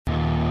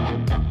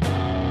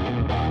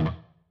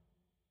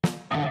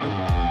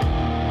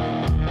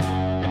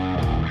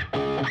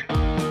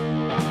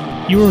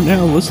You are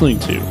now listening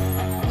to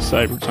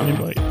Cyber Time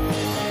Bite,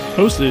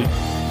 hosted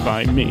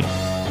by me,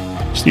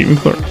 Stephen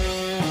Clark.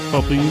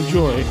 Hope you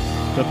enjoy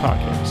the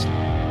podcast.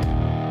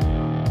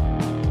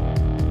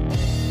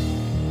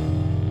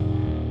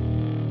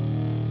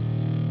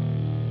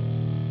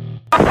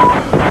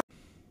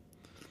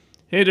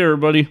 Hey there,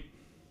 everybody.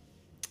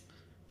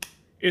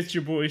 It's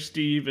your boy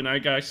Steve, and I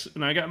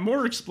got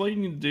more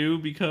explaining to do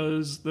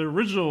because the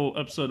original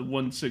episode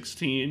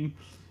 116.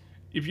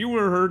 If you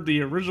would have heard the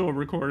original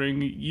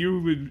recording,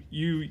 you would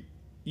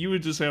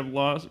just have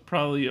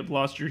probably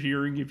lost your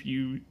hearing if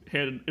you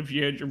had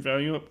your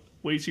volume up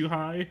way too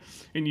high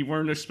and you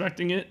weren't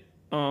expecting it.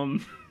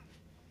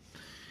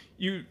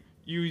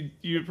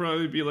 You'd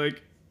probably be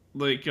like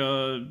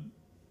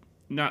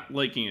not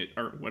liking it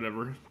or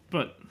whatever.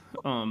 But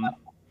I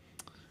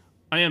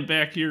am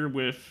back here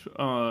with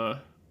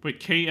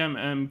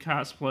KMM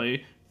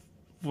Cosplay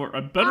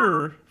for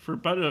better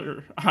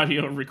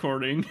audio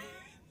recording.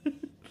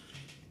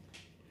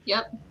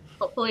 Yep.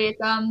 Hopefully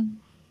it's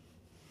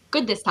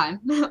good this time,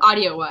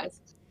 audio wise.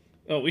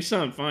 Oh, we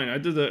sound fine.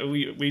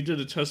 We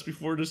did a test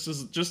before. This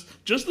is just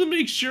to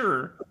make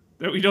sure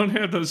that we don't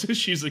have those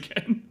issues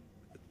again.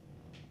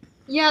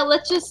 Yeah,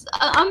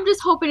 I'm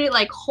just hoping it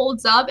like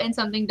holds up and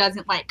something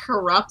doesn't like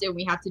corrupt and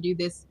we have to do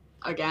this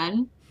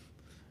again.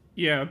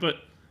 Yeah, but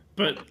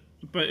I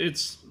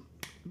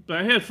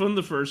had fun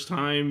the first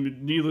time,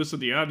 needless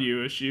of the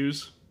audio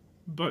issues.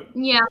 But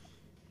yeah.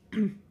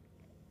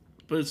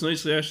 But it's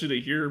nice to actually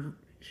hear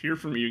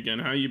from you again.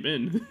 How you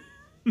been?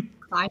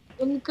 I've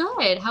been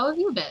good. How have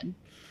you been?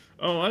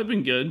 Oh, I've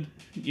been good.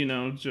 You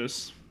know,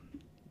 just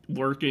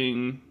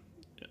working.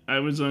 I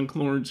was on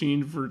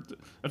quarantine for.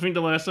 I think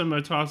the last time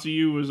I talked to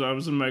you was I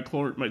was in my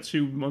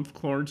 2-month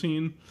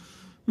quarantine.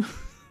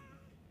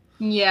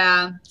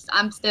 Yeah,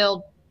 I'm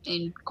still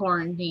in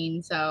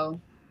quarantine,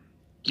 so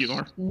You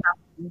are.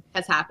 Nothing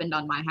has happened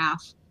on my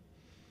half.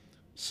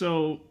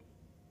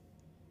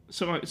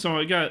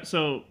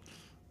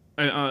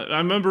 I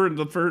remember in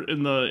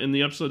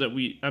the episode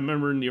that I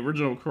remember in the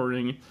original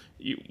recording,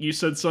 you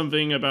said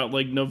something about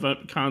like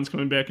cons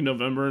coming back in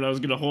November, and I was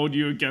gonna hold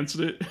you against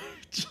it.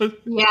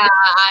 Yeah,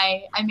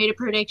 I made a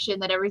prediction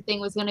that everything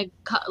was gonna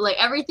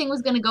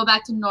go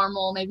back to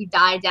normal, maybe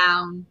die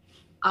down,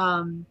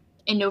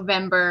 in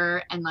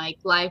November, and like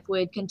life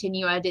would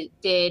continue as it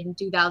did in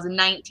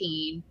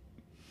 2019.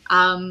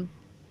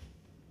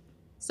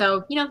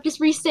 So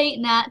just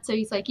restating that. So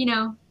he's like,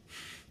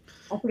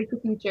 I'll predict the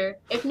future.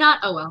 If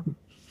not, oh well.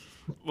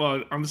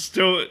 Well,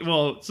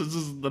 since this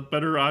is the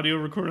better audio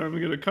recording, I'm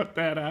gonna cut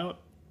that out,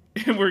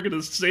 and we're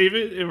gonna save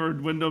it.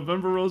 And when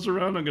November rolls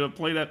around, I'm gonna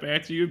play that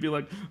back to you and be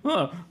like,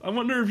 "Huh, I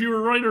wonder if you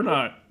were right or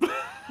not."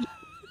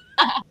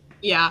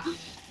 Yeah.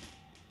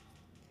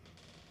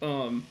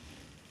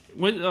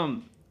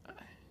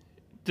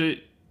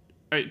 Did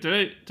I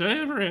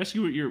ever ask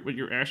you what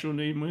your actual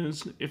name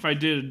was? If I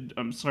did,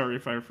 I'm sorry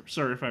if I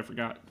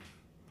forgot.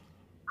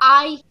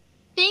 I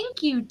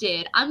think you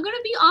did. I'm gonna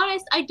be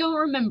honest, I don't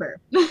remember.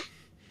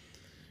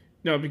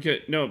 No,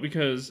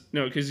 because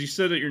you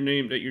said that your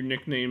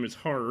nickname is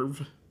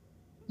Harv.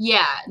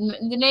 Yeah,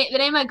 the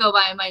name I go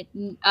by my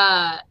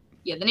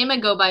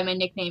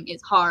nickname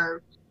is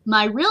Harv.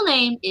 My real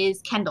name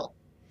is Kendall.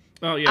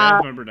 Oh yeah, I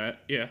remember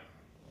that. Yeah.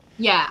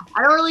 Yeah,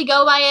 I don't really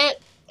go by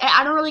it.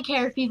 I don't really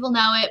care if people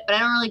know it, but I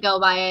don't really go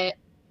by it.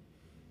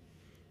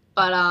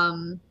 But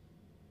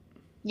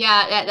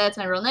yeah, that's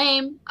my real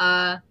name.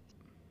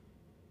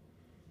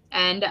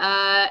 And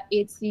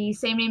it's the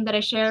same name that I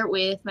share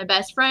with my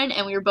best friend,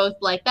 and we were both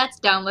like, "That's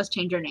dumb. Let's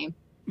change our name."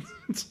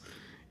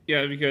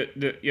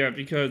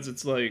 because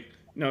it's like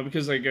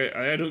because like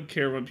I don't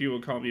care when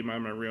people call me by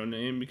my real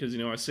name because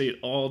I say it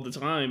all the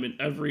time in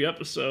every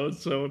episode.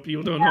 So if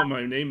people don't know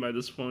my name by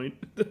this point,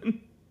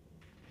 then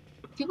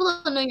people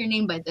don't know your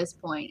name by this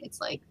point. It's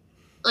like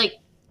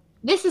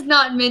this is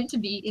not meant to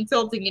be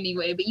insulting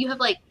anyway, but you have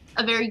like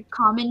a very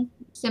common,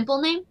 simple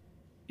name.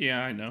 Yeah,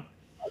 I know.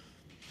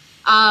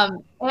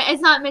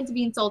 It's not meant to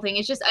be insulting.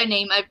 It's just a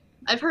name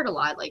I've heard a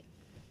lot. Like,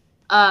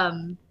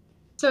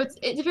 so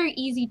it's a very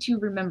easy to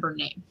remember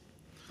name.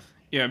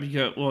 Yeah,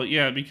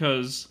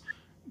 because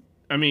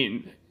I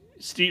mean,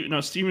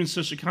 Steven's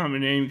such a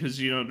common name because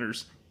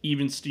there's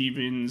even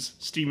Stevens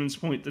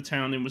Point, the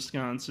town in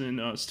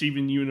Wisconsin,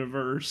 Steven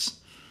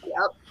Universe.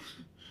 Yep.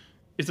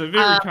 It's a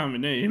very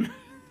common name.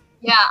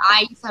 Yeah,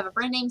 I used to have a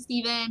friend named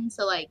Steven,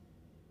 so like,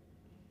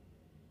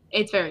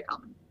 it's very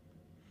common.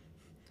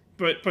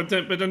 But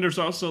then there's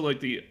also like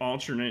the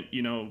alternate,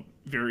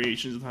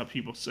 variations of how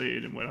people say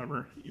it and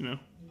whatever,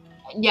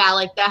 Yeah,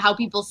 like how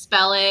people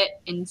spell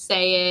it and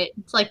say it.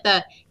 It's like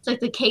the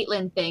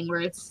Caitlyn thing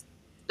where it's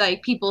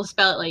like people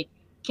spell it like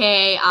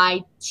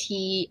K-I-T-I-E-G-H,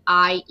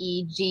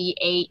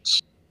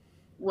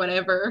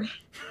 whatever.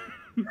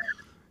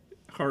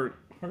 Hard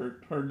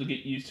to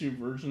get used to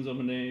versions of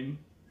a name.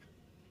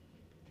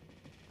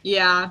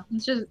 Yeah,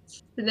 they're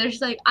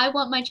just like, I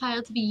want my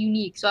child to be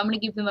unique, so I'm gonna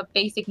give them a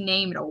basic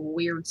name and a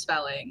weird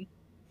spelling.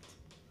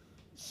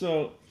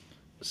 So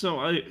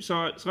I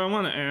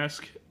want to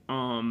ask,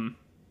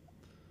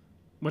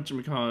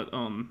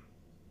 whatchamacallit,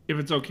 if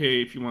it's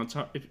okay if you want to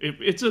talk,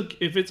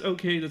 if it's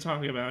okay to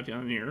talk about it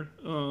on here,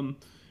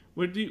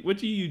 what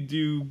do you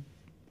do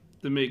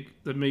to make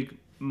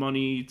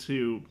money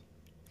to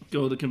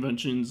go to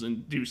conventions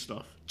and do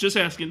stuff? Just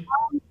asking.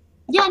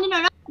 Yeah,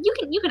 no.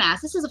 You can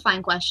ask. This is a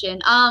fine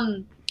question.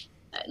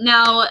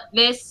 Now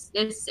this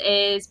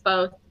is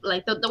both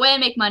like the way I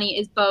make money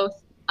is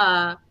both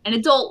an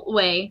adult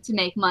way to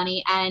make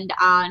money and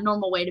a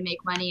normal way to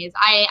make money is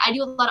I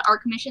do a lot of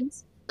art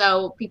commissions.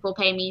 So people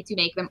pay me to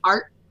make them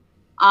art.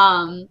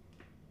 Um,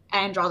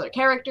 and draw their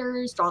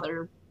characters, draw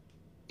their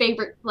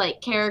favorite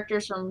like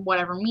characters from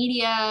whatever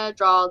media,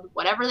 draw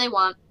whatever they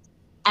want.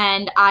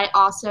 And I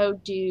also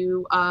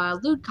do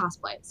lewd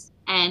cosplays,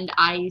 and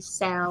I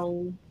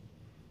sell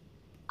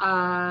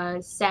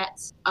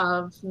sets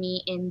of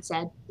me in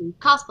said lewd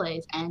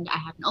cosplays, and I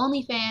have an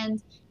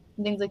OnlyFans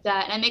and things like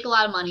that, and I make a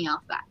lot of money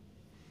off that.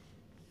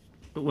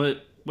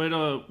 What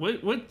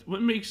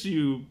makes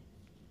you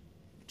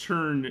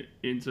turn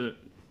into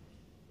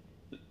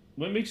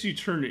what makes you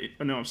turn it?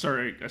 Oh, no, I'm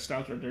sorry, I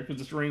stopped right there because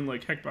it's raining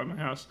like heck by my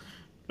house.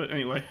 But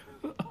anyway,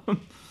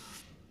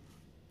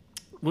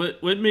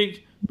 what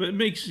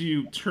makes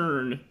you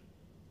turn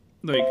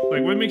like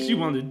what makes you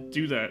want to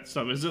do that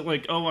stuff? Is it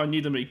like, oh, I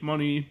need to make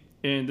money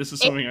and this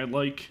is something I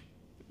like?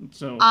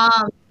 So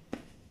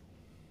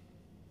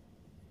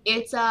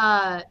it's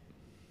I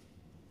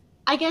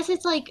guess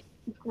it's like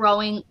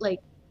growing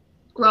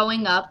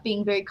up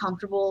being very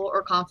comfortable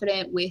or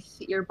confident with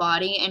your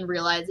body and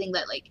realizing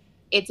that like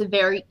it's a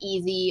very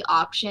easy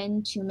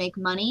option to make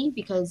money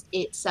because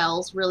it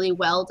sells really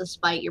well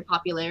despite your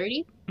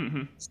popularity.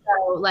 mm-hmm.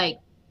 So like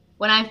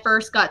when I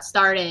first got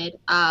started,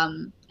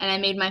 and I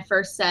made my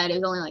first set, it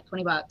was only like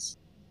 $20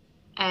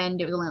 and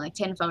it was only like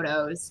 10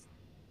 photos.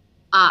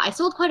 I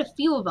sold quite a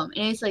few of them,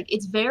 and it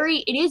is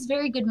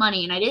very good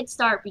money. And I did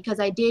start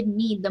because I did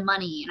need the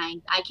money,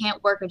 and I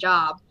can't work a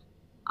job,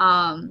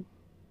 um,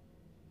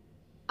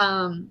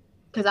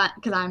 because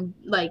I'm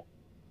like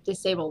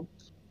disabled.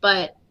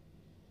 But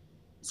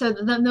so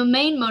the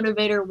main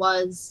motivator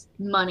was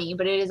money,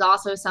 but it is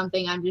also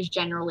something I'm just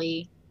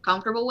generally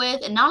comfortable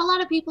with, and not a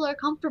lot of people are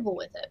comfortable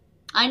with it.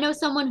 I know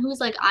someone who's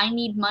like, I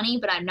need money,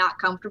 but I'm not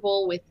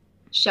comfortable with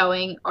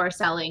showing or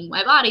selling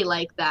my body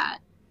like that.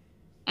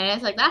 And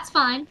it's like, that's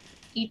fine.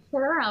 Each to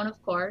their own,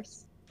 of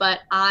course. But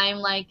I'm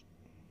like,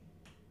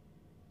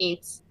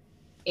 it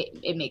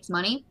makes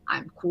money.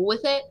 I'm cool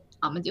with it.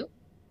 I'm gonna do it.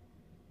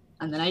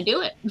 And then I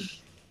do it.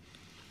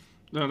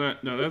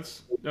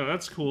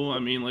 That's cool. I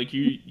mean, like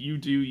you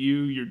do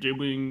you. You're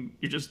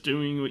just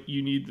doing what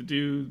you need to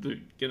do to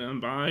get on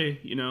by,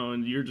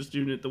 and you're just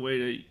doing it the way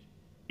that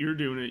you're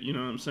doing it. You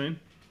know what I'm saying?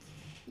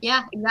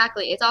 Yeah,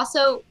 exactly. It's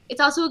also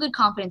a good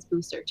confidence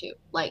booster too.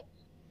 Like,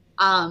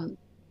 um,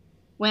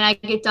 when I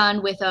get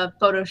done with a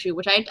photo shoot,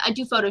 which I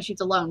do photo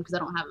shoots alone because I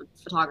don't have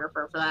a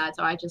photographer for that,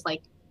 so I just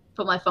like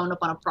put my phone up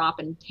on a prop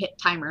and hit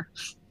timer.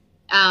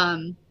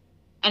 Um,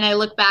 and I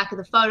look back at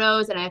the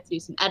photos and I have to do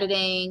some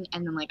editing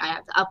and then like I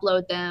have to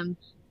upload them.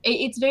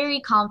 It's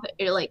very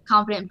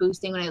confident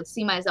boosting when I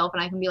see myself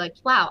and I can be like,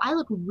 wow, I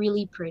look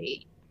really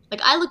pretty.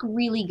 Like I look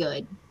really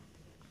good.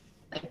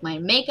 Like my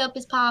makeup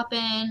is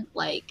popping.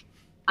 Like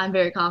I'm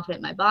very confident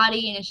in my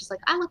body, and it's just like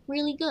I look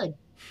really good.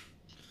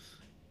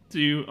 Do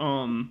you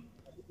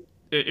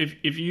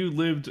if you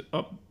lived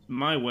up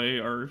my way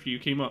or if you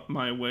came up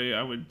my way,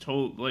 I would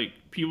told like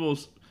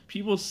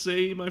people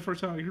say my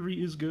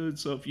photography is good.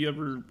 If you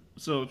ever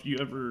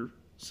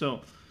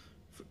so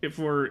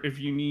if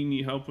you need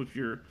any help with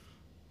your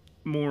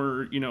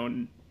more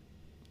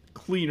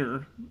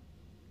cleaner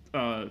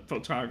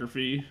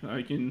photography,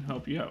 I can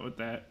help you out with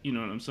that. You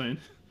know what I'm saying?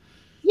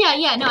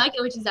 Yeah, no, I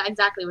get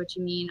exactly what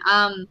you mean.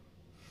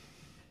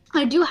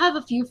 I do have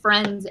a few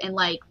friends in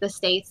like the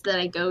states that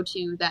I go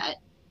to that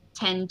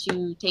tend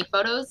to take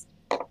photos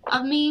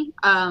of me.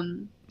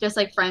 Just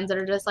like friends that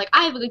are just like,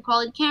 I have a good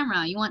quality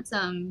camera. You want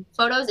some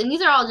photos? And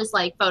these are all just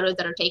like photos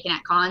that are taken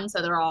at cons,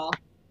 so they're all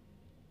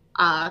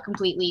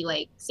completely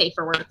like safe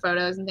for work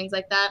photos and things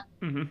like that.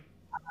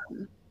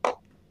 Mm-hmm.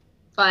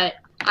 But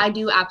I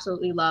do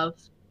absolutely love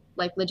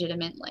like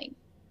legitimate like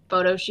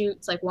photo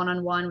shoots, like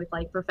one-on-one with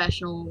like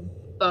professional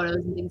photos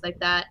and things like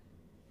that.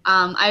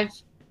 I've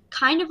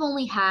kind of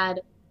only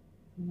had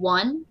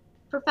one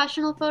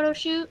professional photo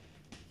shoot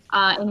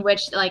in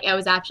which like I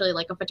was actually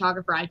like a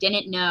photographer I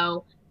didn't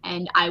know,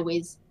 and I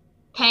was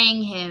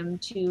paying him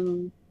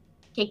to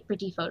take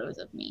pretty photos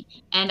of me.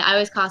 And I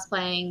was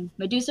cosplaying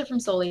Medusa from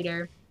Soul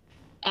Eater,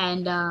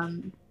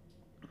 and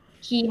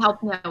he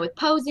helped me out with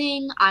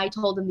posing. I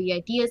told him the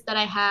ideas that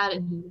I had,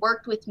 and he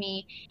worked with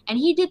me. And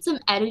he did some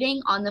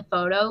editing on the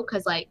photo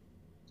because, like,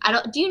 I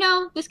don't. Do you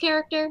know this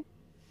character,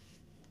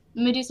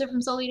 Medusa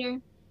from Soul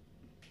Eater?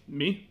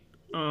 Me?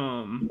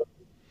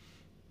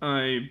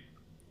 I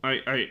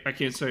I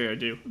can't say I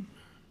do.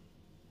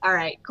 All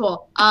right,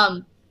 cool.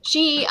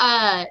 She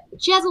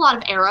has a lot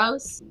of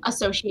arrows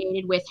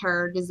associated with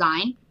her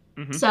design.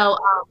 Mm-hmm. So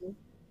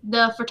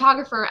the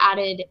photographer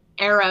added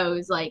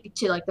arrows like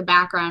to like the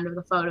background of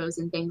the photos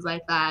and things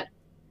like that.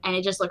 and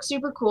it just looked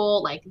super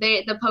cool. Like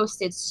the post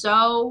did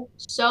so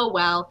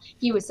well.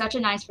 He was such a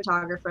nice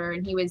photographer,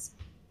 and he was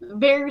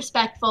very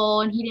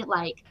respectful, and he didn't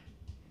like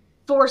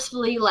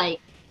forcefully like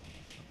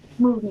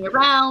move me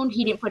around.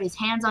 He didn't put his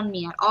hands on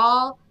me at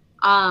all.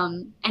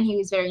 And he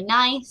was very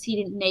nice. He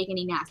didn't make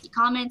any nasty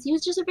comments. He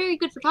was just a very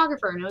good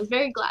photographer, and I was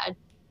very glad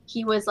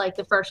he was like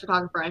the first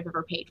photographer I've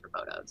ever paid for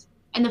photos.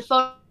 And the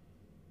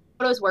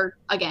photos were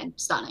again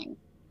stunning.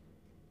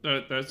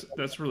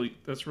 That's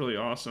really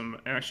awesome.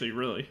 Actually,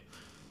 really.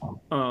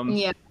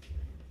 Yeah.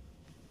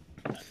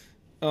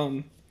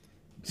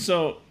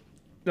 So,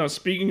 now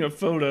speaking of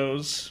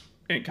photos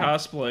and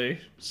cosplay,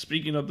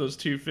 speaking of those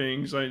two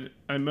things, I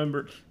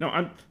remember.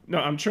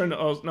 I'm trying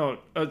to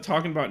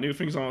talking about new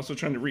things. I'm also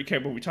trying to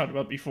recap what we talked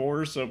about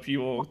before, so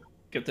people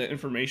get that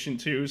information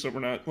too, so we're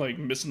not like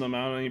missing them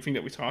out on anything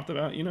that we talked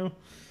about.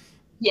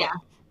 Yeah.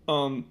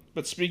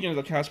 But speaking of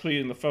the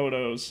cosplay and the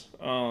photos,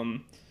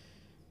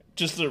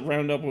 just to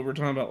round up what we were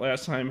talking about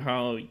last time,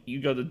 how you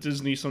go to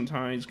Disney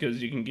sometimes because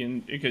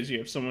because you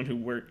have someone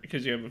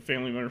because you have a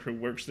family member who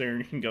works there and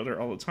you can go there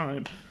all the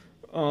time.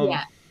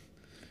 Yeah.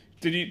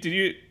 Did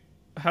you?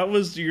 How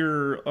was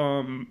your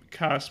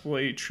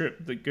cosplay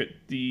trip?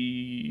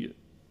 The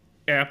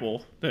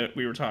Apple that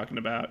we were talking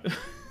about.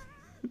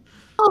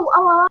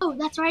 Oh,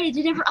 that's right. I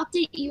did never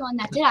update you on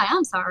that, did I?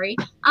 I'm sorry.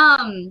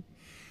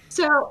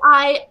 So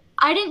I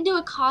didn't do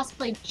a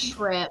cosplay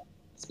trip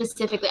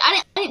specifically.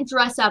 I didn't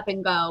dress up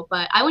and go,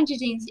 but I went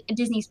to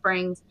Disney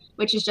Springs,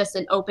 which is just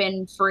an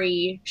open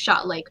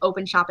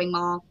open shopping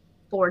mall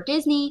for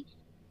Disney,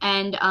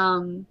 and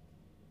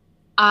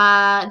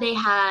they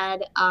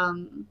had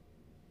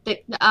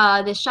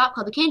this shop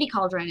called the Candy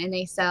Cauldron, and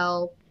they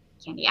sell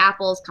candy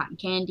apples, cotton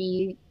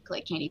candy,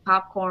 like candy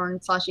popcorn,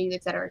 slushies,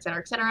 etc., etc.,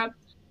 etc.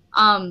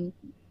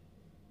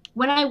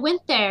 When I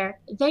went there,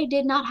 they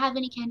did not have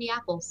any candy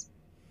apples.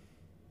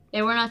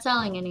 They were not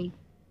selling any.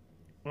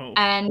 Oh.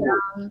 And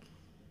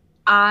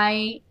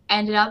I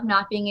ended up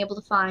not being able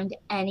to find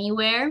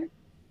anywhere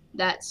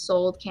that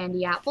sold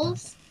candy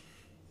apples.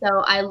 So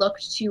I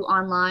looked to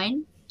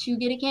online to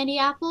get a candy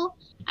apple.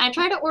 And I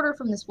tried to order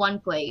from this one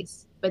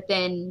place, but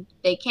then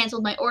they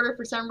canceled my order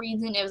for some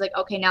reason. It was like,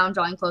 okay, now I'm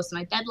drawing close to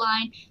my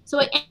deadline. So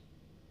I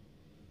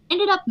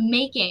ended up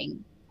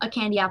making a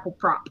candy apple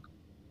prop.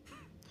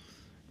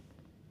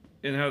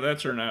 And how that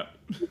turned out?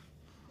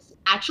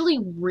 Actually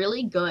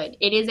really good.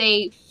 It is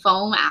a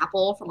foam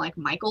apple from like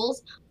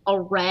Michael's, a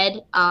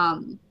red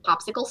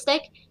popsicle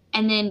stick,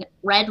 and then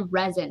red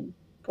resin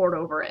poured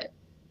over it.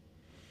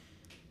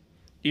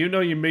 Even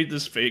though you made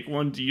this fake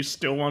one, do you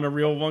still want a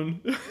real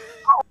one? I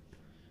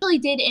actually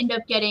did end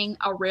up getting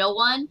a real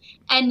one,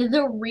 and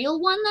the real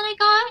one that I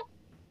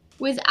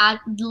got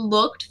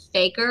looked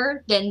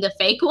faker than the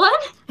fake one,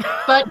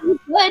 but it was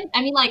good.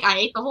 I mean, like I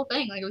ate the whole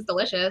thing. Like it was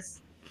delicious.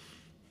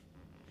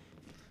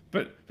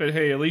 But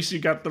hey, at least you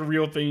got the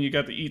real thing. You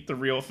got to eat the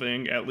real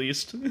thing, at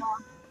least.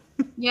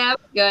 Yeah,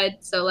 good.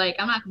 So like,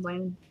 I'm not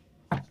complaining.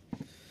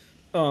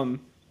 And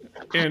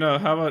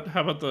how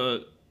about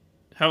the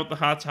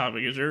Hot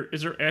Topic? Is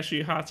there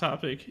actually a Hot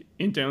Topic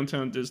in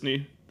downtown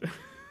Disney?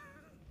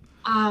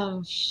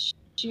 Oh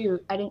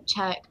shoot, I didn't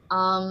check.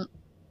 I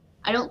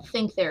don't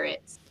think there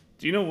is.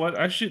 Do you know what?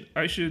 I should.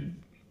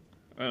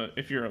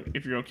 If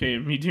you're okay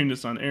with me doing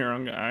this on air,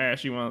 I'm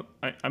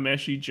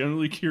actually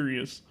generally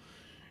curious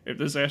if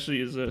this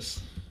actually is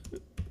this.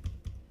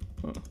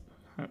 Hot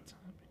Topic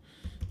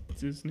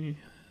Disney.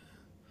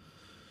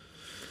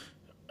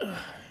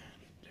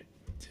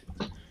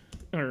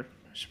 Or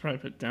I should probably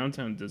put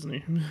downtown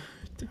Disney.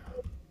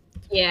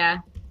 Yeah.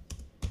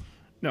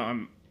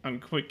 No, I'm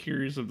quite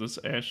curious if this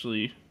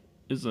actually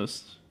is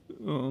this.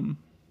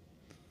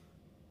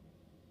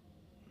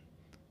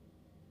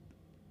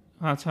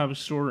 Hot Topic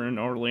store in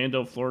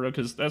Orlando, Florida,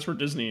 because that's where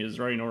Disney is,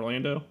 right? In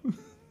Orlando.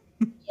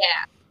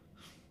 Yeah.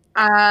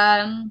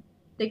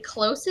 The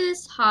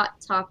closest Hot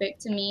Topic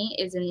to me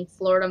is in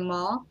Florida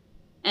Mall,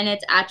 and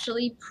it's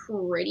actually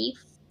pretty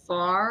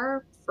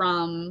far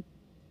from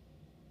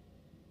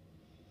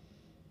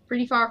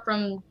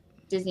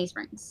Disney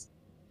Springs.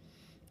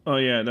 Oh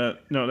yeah,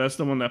 that's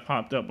the one that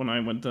popped up when I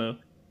went to,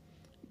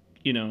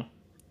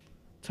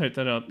 type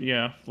that up.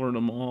 Yeah, Florida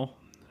Mall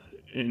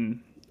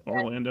in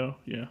Orlando.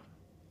 Yeah.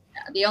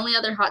 The only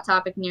other Hot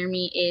Topic near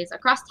me is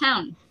across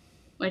town,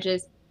 which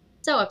is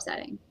so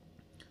upsetting.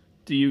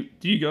 Do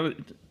you go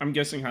to, I'm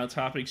guessing Hot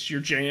Topic's your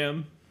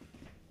jam?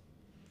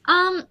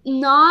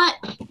 Not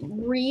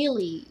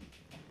really.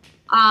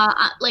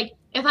 Like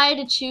if I had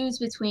to choose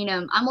between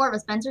them, I'm more of a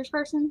Spencer's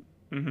person.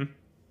 Mm-hmm.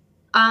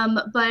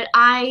 But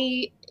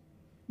I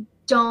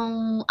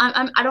don't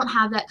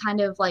have that kind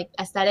of like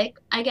aesthetic,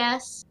 I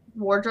guess,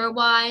 wardrobe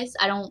wise.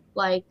 I don't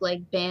like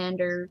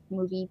band or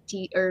movie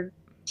or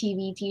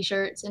TV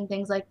t-shirts and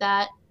things like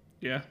that.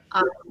 Yeah.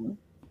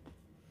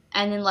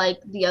 And then like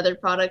the other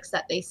products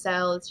that they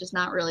sell, it's just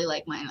not really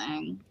like my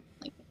thing.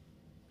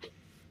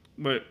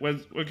 Like,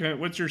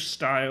 what's your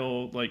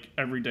style like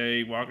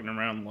everyday walking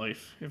around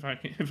life, if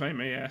I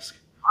may ask?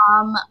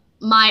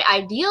 my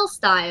ideal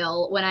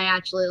style when I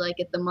actually like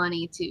get the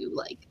money to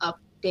like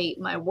update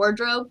my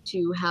wardrobe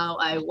to how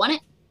I want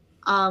it,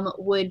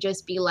 would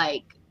just be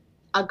like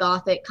a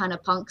gothic kind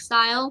of punk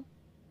style.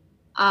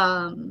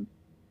 Um,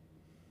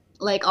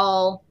 like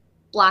all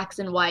blacks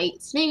and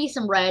whites, maybe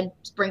some red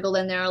sprinkled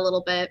in there a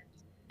little bit.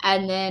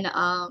 And then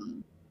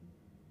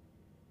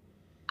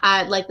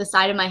I like the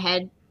side of my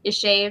head is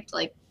shaved.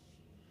 Like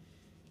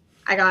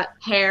I got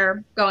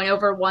hair going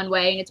over one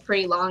way and it's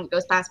pretty long, it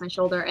goes past my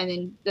shoulder, and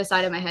then the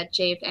side of my head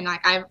shaved, and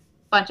like I have a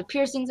bunch of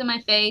piercings in my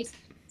face.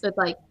 So it's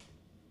like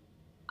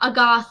a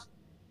goth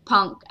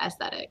punk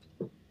aesthetic.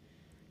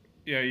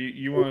 Yeah,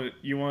 you want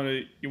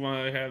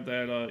to have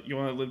that. You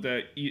want to live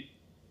that.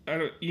 I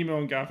don't, emo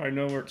and goth I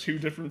know are two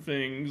different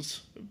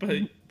things, but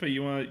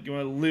you want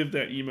to live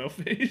that emo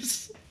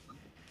phase.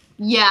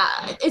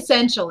 Yeah,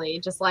 essentially,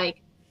 just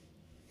like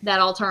that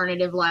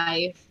alternative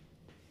life.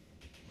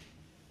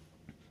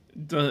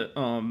 The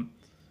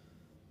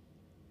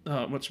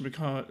what should we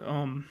call it?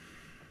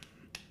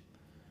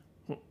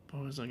 What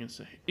was I gonna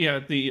say? Yeah,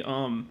 the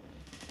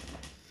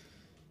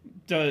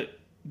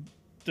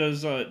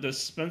does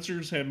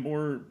Spencer's have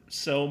more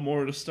sell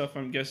more of the stuff?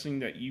 I'm guessing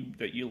that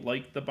you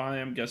like to buy.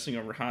 I'm guessing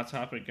over Hot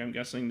Topic. I'm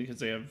guessing because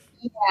they have.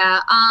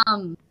 Yeah.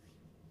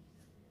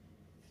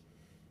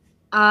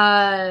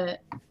 Uh,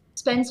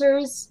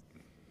 Spencer's,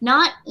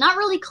 not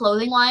really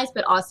clothing wise,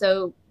 but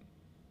also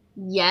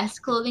yes,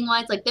 clothing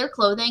wise. Like their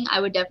clothing, I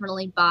would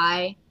definitely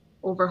buy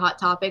over Hot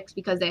Topics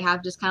because they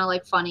have just kind of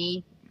like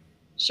funny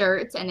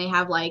shirts, and they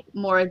have like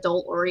more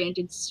adult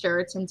oriented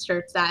shirts and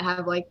shirts that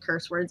have like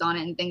curse words on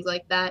it and things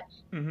like that.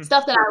 Mm-hmm.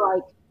 Stuff that I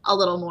like a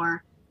little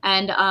more.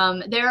 And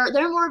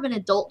they're more of an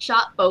adult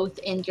shop, both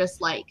in just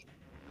like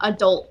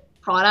adult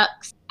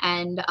products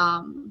and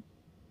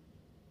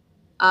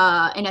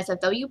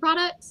NSFW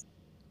products.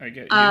 I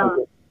get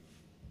you.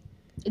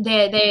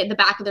 The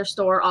back of their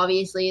store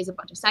obviously is a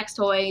bunch of sex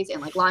toys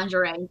and like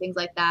lingerie and things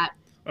like that.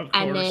 Of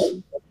And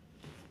course.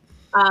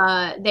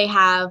 then they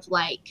have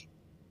like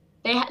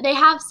they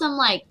have some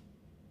like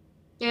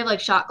they have like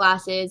shot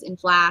glasses and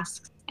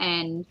flasks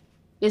and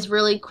this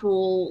really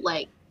cool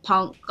like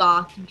punk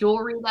goth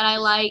jewelry that I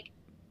like.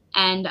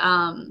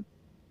 And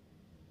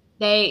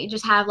they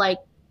just have like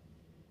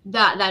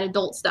that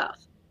adult stuff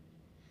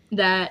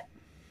that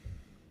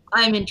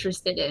I'm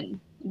interested in,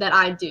 that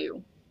I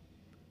do.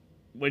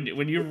 When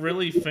you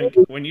really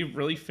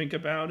think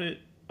about it,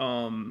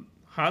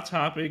 Hot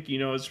Topic,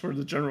 is for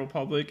the general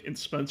public, and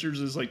Spencer's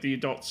is like the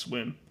Adult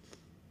Swim.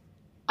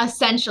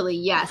 Essentially,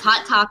 yes.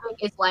 Hot Topic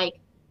is like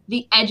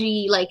the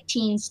edgy like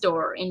teen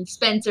store, and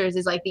Spencer's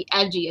is like the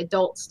edgy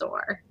adult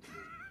store.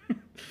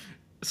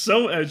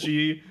 So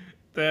edgy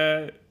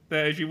that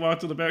if you walk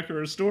to the back of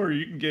our store,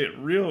 you can get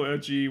real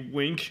edgy.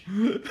 Wink.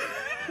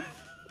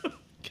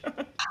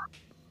 God.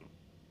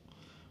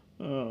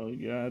 Oh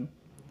God.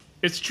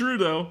 It's true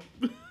though.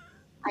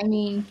 I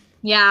mean,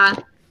 yeah.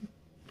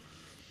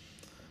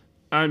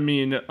 I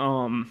mean,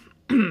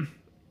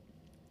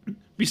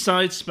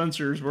 besides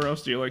Spencer's, where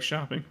else do you like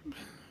shopping?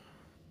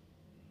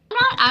 I'm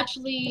not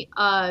actually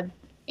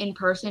in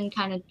person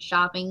kind of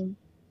shopping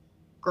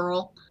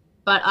girl,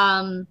 but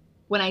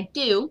when I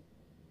do,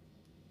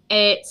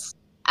 it's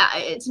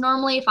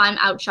normally if I'm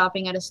out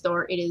shopping at a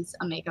store, it is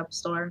a makeup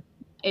store.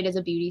 It is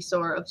a beauty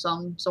store of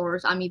some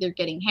sort. I'm either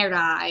getting hair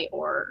dye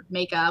or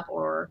makeup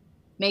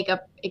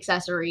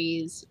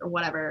accessories or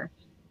whatever.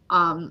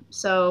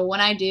 So when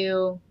I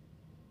do,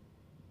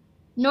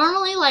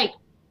 normally like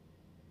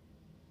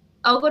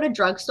I'll go to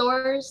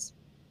drugstores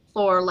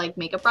for like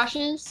makeup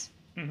brushes.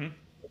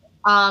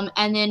 Mm-hmm.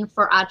 And then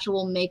for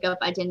actual makeup,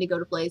 I tend to go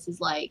to places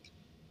like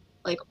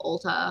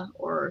Ulta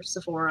or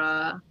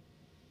Sephora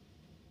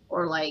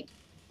or like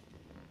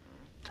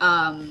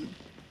um,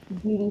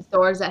 beauty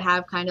stores that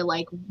have kind of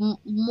like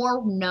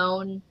more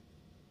known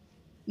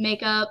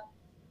makeup,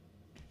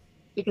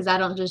 because I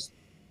don't just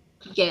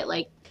get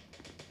like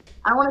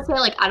I want to say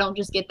like I don't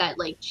just get that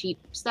like cheap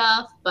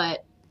stuff,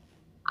 but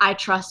I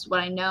trust what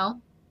I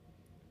know.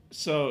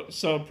 So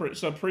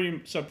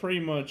pretty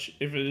much,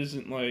 if it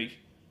isn't like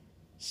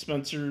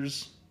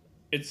Spencer's,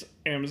 it's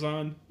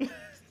Amazon.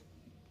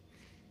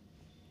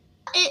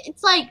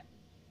 It's like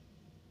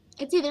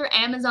it's either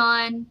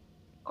Amazon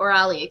or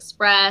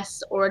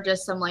AliExpress or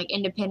just some like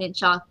independent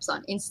shops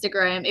on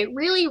Instagram. It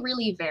really,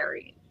 really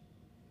varies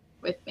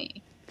with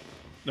me.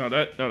 No,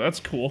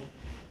 that's cool.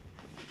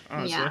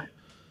 Honestly. Yeah.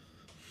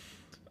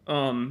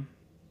 Um,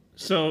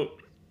 so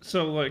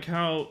like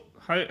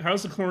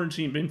how's the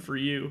quarantine been for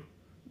you?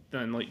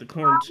 Then like the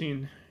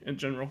quarantine in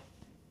general.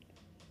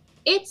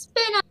 It's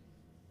been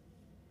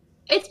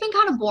it's been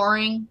kind of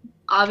boring.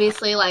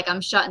 Obviously, like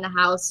I'm shut in the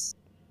house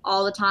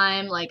all the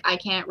time. Like I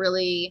can't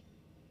really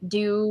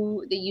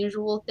do the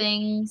usual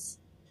things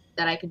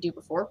that I could do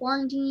before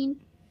quarantine.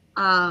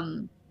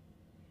 Um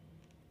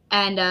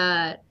and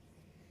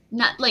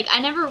not like I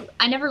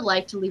never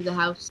like to leave the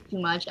house too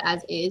much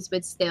as is,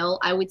 but still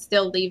I would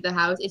still leave the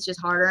house. It's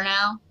just harder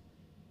now.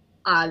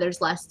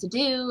 There's less to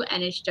do,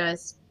 and it's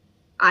just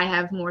I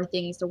have more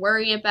things to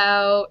worry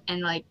about,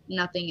 and like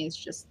nothing is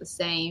just the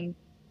same.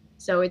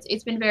 So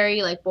it's been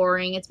very like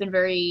boring. It's been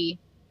very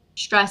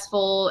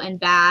stressful and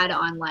bad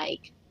on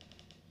like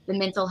the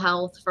mental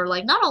health for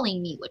like not only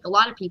me, like a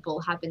lot of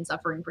people have been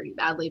suffering pretty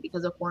badly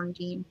because of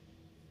quarantine,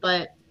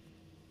 but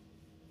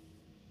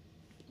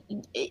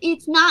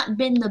it's not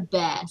been the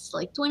best.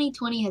 Like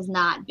 2020 has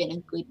not been a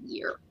good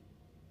year.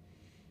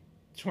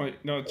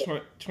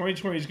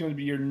 2020 is going to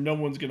be a year no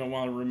one's going to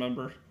want to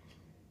remember.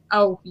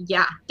 Oh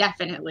yeah,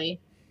 definitely.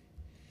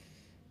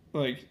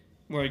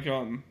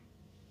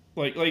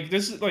 Like, like,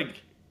 this is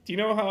like, do you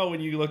know how when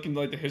you look in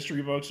like the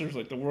history books, there's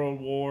like the World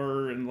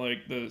War and like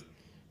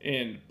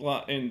and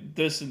blah, and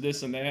this and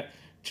this and that.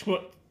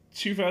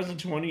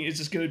 2020 is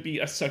just going to be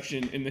a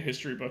section in the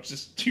history books.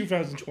 Just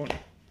 2020.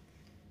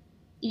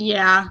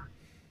 Yeah.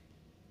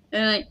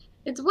 And like,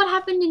 it's what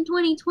happened in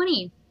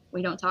 2020.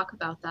 We don't talk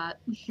about that.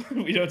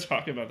 We don't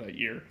talk about that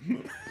year.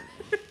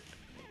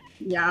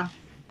 Yeah.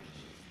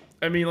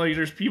 I mean, like,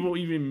 there's people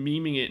even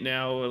memeing it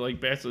now, like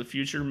Back to the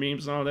Future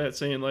memes and all that,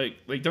 saying like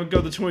don't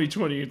go to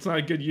 2020. It's not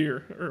a good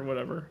year or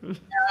whatever.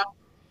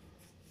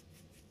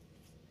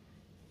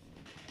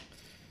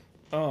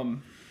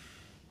 um.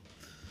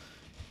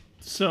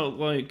 So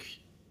like,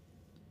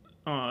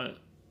 uh,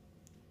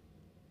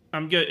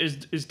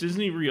 is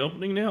Disney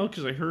reopening now?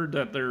 Because I heard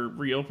that they're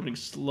reopening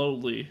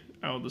slowly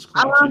out of this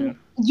quarantine.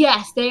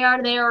 Yes, they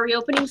are. They are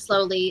reopening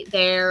slowly.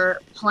 Their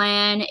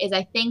plan is,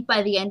 I think,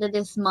 by the end of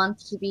this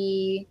month to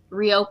be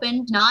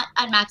reopened, not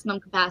at maximum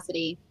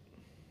capacity,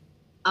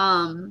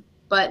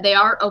 but they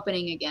are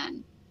opening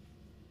again.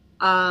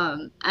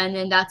 And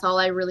then that's all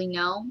I really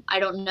know. I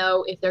don't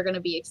know if they're going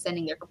to be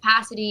extending their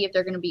capacity, if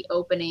they're going to be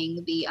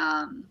opening the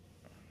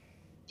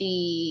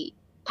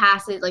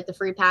passes, like the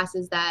free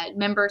passes that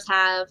members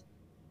have.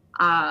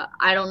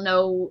 I don't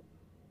know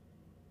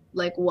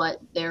like what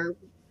their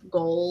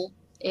goal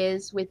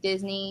is with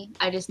Disney.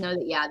 I just know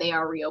that yeah, they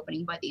are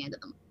reopening by the end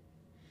of them.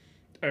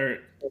 All right.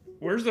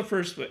 Where's the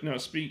first? No,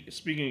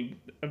 speaking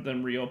of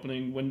them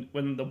reopening,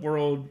 when the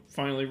world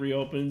finally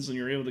reopens and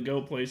you're able to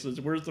go places,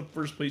 where's the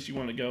first place you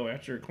want to go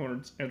after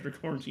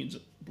quarantine's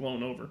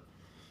blown over?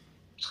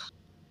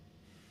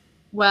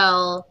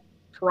 Well,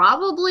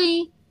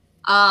 probably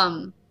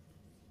um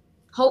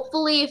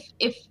hopefully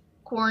if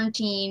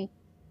quarantine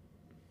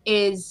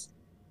is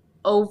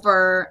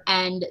over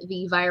and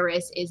the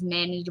virus is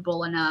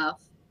manageable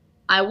enough,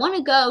 I want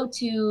to go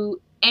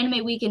to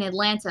Anime Week in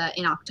Atlanta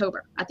in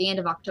October, at the end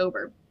of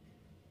October.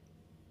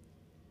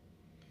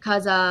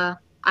 Cause I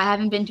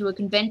haven't been to a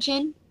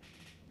convention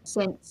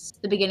since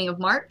the beginning of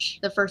March,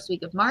 the first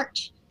week of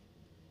March,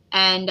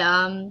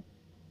 and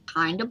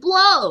kind of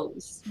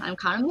blows. I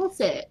kind of miss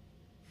it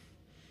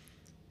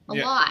a Yeah,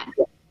 lot.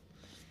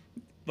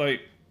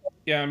 like,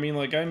 yeah. I mean,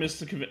 like, I miss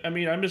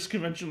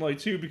convention like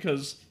too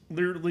because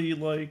literally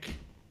like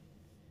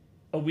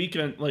a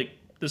weekend, like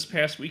this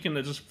past weekend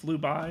that just flew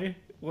by.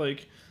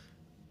 Like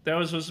that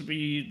was supposed to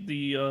be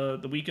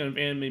the weekend of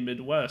Anime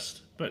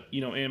Midwest, but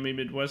Anime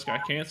Midwest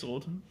got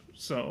canceled.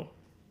 So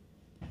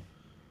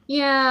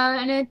Yeah,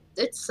 and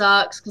it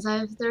sucks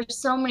because there's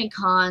so many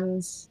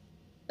cons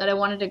that I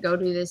wanted to go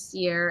to this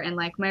year, and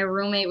like my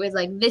roommate was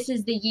like, "This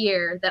is the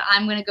year that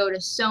I'm gonna go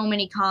to so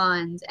many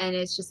cons," and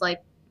it's just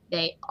like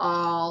they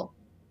all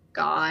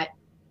got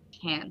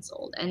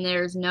canceled, and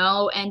there's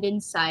no end in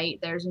sight.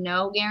 There's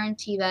no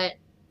guarantee that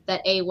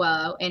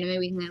AWA, Anime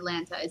Week in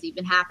Atlanta, is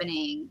even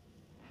happening,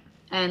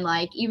 and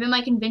like even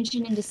my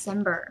convention in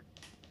December,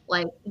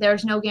 like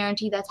there's no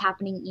guarantee that's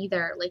happening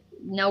either. Like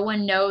no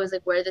one knows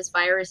like where this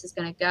virus is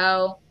going to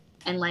go,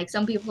 and like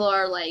some people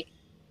are like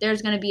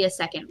there's going to be a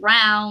second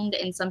round,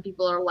 and some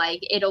people are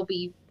like it'll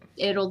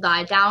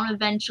die down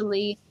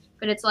eventually,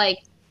 but it's like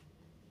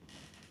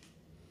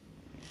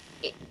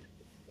it,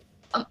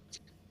 um,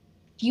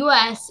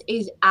 US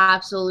is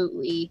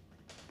absolutely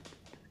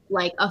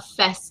like a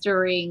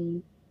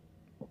festering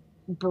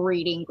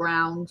breeding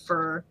ground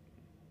for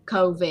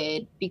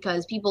COVID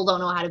because people don't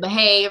know how to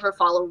behave or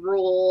follow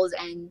rules,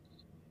 and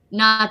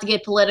not to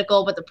get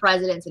political, but the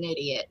president's an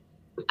idiot.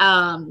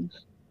 Um,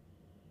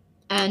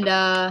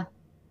 and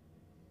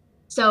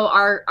so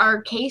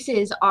our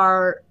cases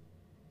are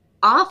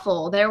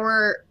awful. There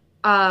were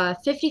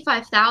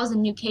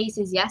 55,000 new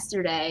cases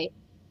yesterday,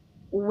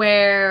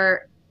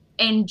 where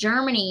in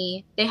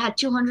Germany they had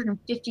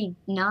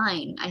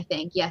 259, I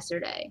think,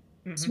 yesterday.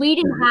 mm-hmm.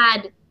 Sweden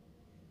had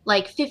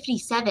like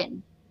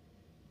 57,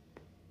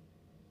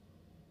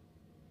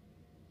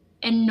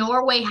 and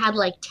Norway had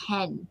like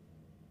 10.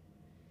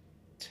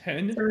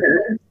 10.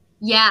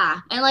 Yeah,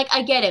 and like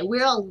I get it,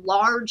 we're a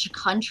large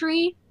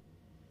country,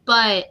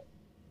 but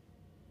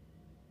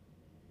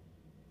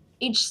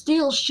it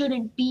still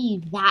shouldn't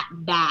be that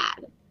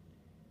bad.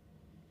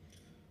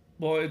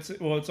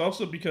 It's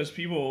also because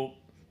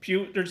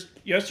there's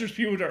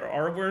people that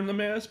are wearing the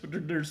mask,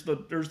 but there's the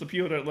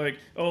people that like,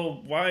 oh,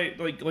 why,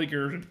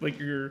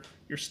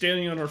 you're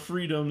standing on our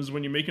freedoms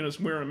when you're making us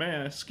wear a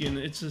mask, and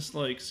it's just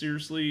like,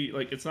 seriously,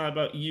 like, it's not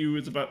about you,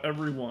 it's about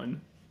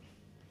everyone.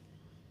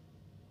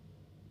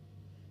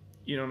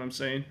 You know what I'm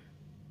saying?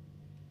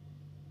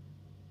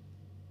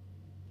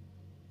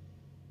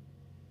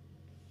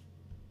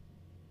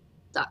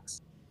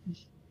 Sucks.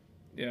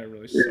 Yeah, it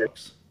really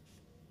sucks.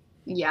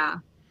 Yeah.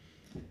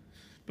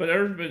 But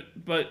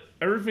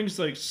everything's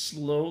like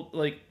slow,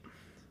 like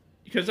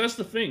because that's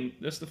the thing.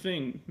 That's the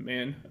thing,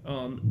 man.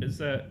 Is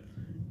that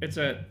it's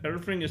that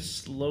everything is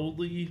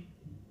slowly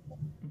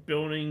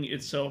building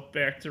itself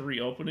back to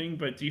reopening.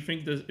 But do you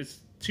think that it's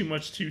too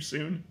much too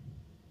soon?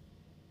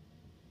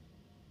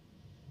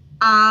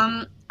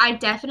 I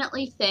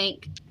definitely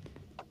think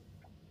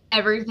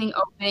everything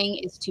opening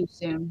is too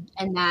soon,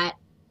 and that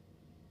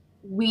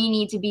we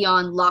need to be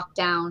on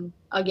lockdown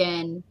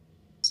again.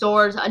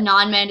 Stores,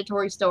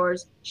 non-mandatory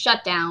stores,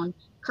 shut down,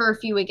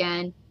 curfew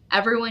again.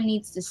 Everyone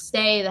needs to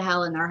stay the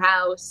hell in their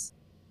house.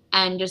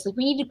 And just like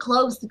we need to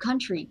close the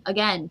country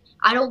again.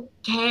 I don't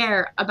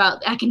care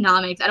about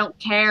economics. I don't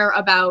care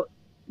about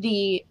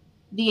the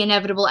the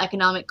inevitable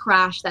economic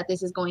crash that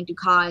this is going to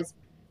cause.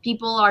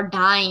 People are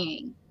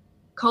dying.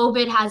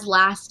 COVID has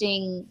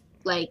lasting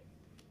like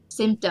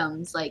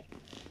symptoms. Like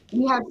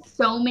we have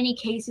so many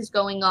cases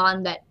going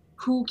on that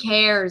who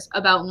cares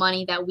about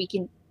money that we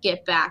can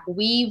get back?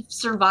 We've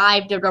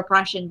survived a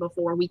depression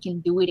before. We can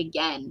do it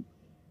again.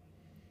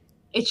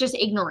 It's just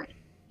ignorant.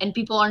 And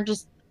people aren't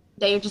just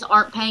they just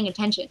aren't paying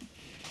attention.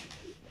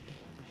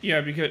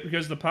 Yeah,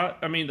 because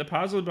I mean the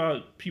positive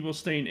about people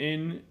staying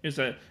in is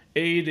that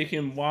a they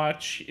can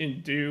watch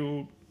and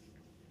do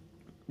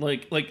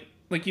like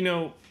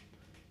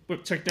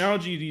with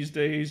technology these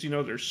days,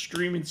 there's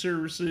streaming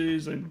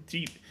services and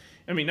deep.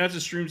 I mean, not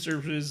just stream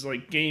services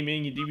like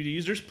gaming and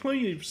DVDs. There's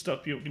plenty of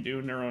stuff people can do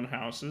in their own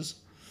houses.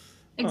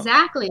 Uh,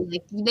 Exactly.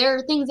 Like there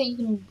are things that you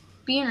can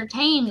be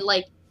entertained.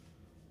 Like,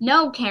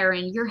 no,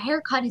 Karen, your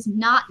haircut is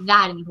not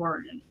that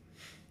important.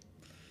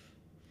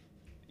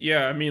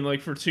 yeah, I mean,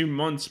 like for 2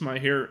 months, my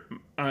hair,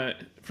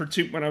 for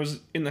two when I was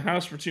in the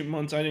house for 2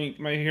 months, I didn't.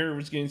 My hair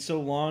was getting so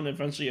long.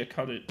 Eventually, I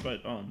cut it,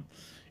 but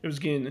it was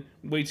getting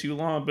way too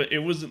long. But it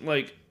wasn't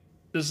like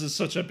this is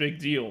such a big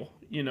deal.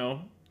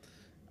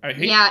 I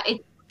hate. Yeah,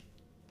 it's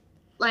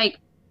like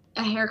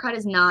a haircut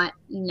is not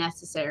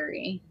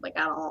necessary, like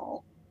at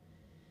all.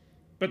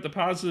 But the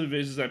positive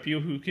is that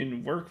people who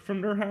can work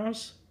from their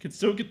house can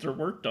still get their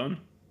work done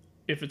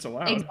if it's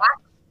allowed.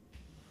 Exactly.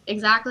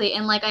 Exactly.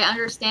 And like I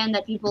understand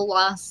that people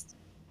lost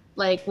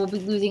like will be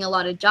losing a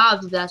lot of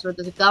jobs, but that's where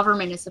the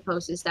government is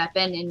supposed to step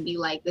in and be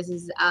like, this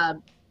is a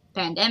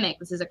pandemic,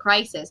 this is a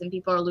crisis, and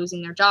people are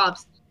losing their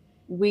jobs.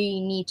 We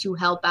need to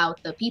help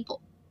out the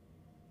people.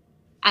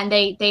 And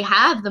they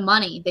have the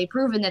money. They've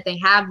proven that they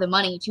have the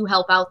money to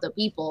help out the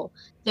people.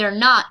 They're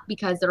not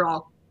because they're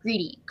all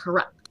greedy,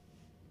 corrupt.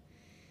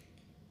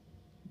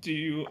 Do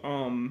you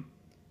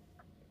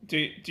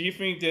do you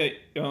think that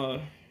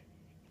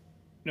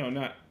no,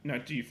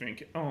 not do you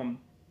think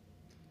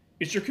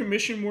is your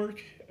commission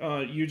work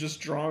you just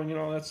drawing and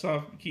all that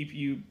stuff keep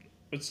you,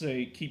 let's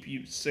say, keep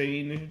you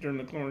sane during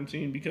the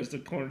quarantine, because the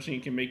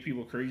quarantine can make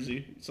people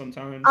crazy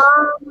sometimes.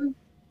 Um,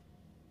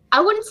 I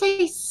wouldn't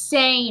say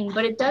sane,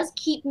 but it does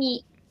keep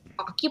me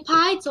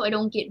occupied so I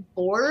don't get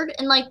bored.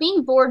 And like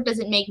being bored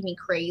doesn't make me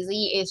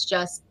crazy. It's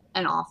just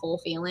an awful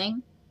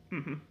feeling.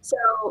 Hmm. So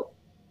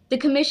the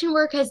commission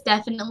work has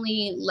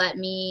definitely let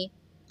me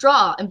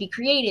draw and be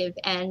creative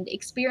and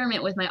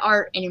experiment with my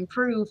art and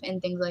improve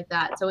and things like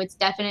that. So it's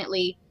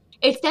definitely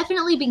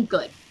been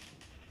good.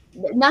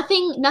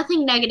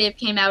 Nothing negative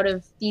came out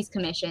of these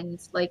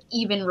commissions, like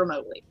even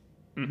remotely.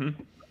 Hmm.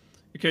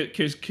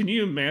 Because can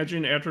you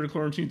imagine after the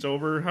quarantine's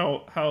over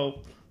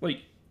how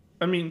like,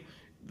 I mean,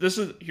 this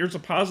is here's a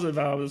positive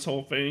out of this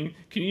whole thing.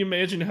 Can you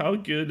imagine how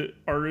good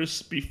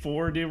artists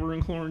before they were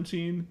in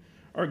quarantine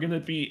are gonna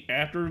be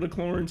after the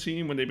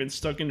quarantine, when they've been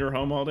stuck in their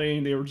home all day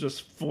and they were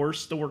just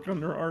forced to work on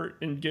their art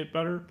and get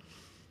better?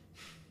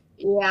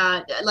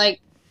 Yeah,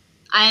 like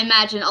I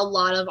imagine a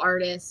lot of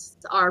artists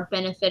are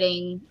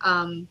benefiting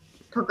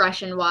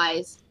progression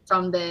wise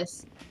from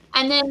this.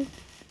 And then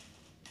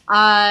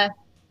uh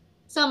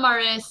some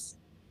artists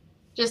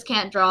just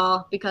can't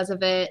draw because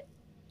of it.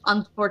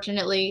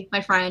 Unfortunately, my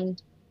friend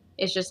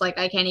is just like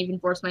I can't even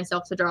force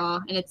myself to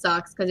draw and it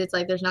sucks because it's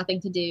like there's nothing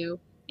to do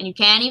and you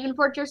can't even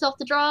force yourself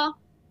to draw.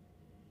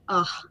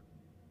 Ugh.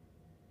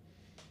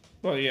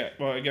 Well, yeah.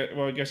 Well,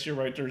 I guess you're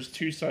right. There's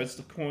two sides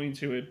to the coin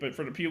to it, but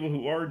for the people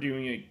who are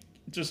doing it,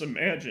 just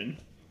imagine.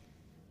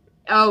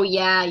 Oh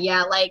yeah,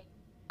 yeah. Like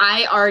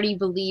I already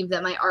believe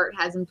that my art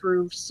has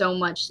improved so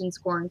much since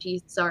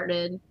quarantine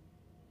started.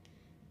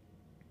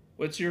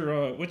 What's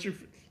your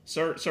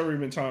sorry we've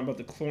been talking about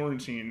the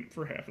quarantine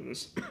for half of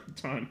this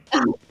time.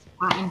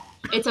 Fine.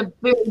 It's a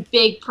very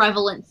big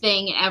prevalent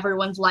thing in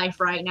everyone's life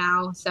right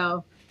now.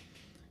 So,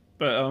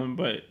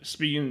 But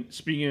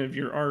speaking of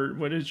your art,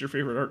 what is your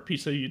favorite art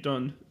piece that you've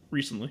done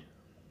recently?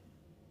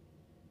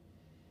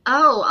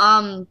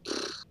 oh,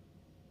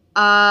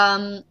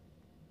 um,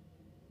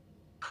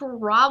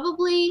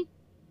 probably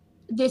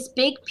this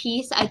big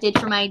piece I did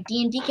for my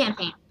D&D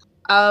campaign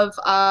of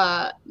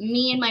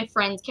me and my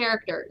friends'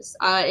 characters.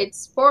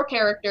 It's four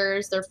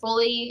characters.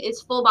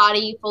 It's full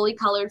body, fully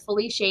colored,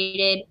 fully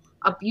shaded,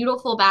 a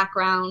beautiful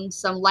background,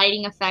 some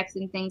lighting effects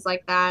and things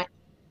like that.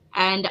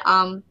 And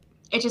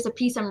it's just a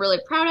piece I'm really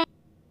proud of.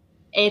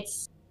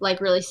 It's like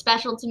really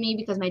special to me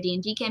because my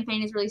D&D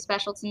campaign is really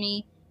special to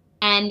me.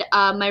 And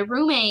my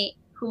roommate,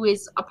 who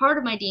is a part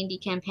of my D&D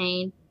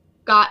campaign,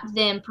 got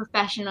them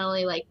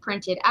professionally like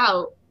printed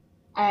out,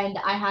 and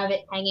I have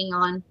it hanging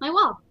on my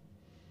wall.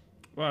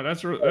 Wow,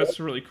 that's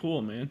really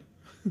cool, man.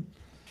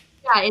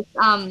 Yeah, it's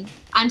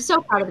I'm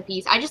so proud of the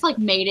piece. I just like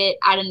made it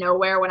out of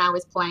nowhere when I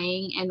was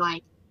playing, and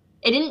like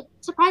it didn't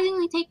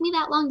surprisingly take me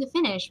that long to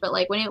finish, but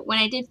like when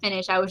I did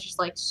finish, I was just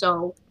like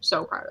so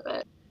proud of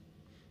it.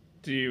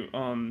 Do you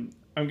I'm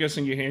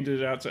guessing you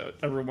handed it out to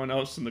everyone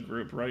else in the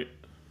group, right?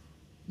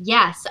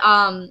 Yes,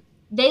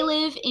 they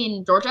live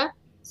in Georgia,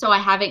 so I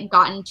haven't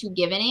gotten to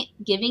giving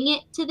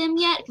it to them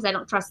yet because I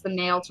don't trust the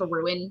mail to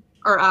ruin,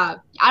 or I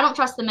don't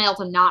trust the mail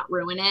to not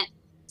ruin it.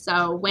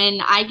 So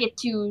when I get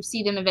to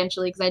see them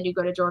eventually, because I do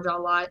go to Georgia a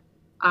lot,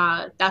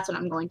 that's when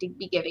I'm going to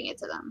be giving it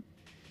to them.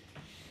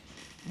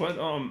 But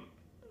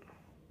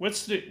what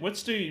state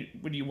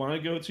would you want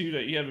to go to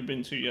that you haven't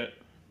been to yet?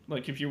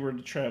 Like if you were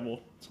to travel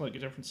to like a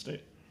different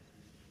state.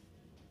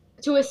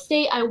 To a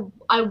state I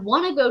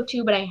want to go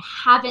to, but I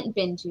haven't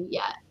been to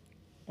yet.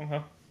 Uh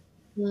huh.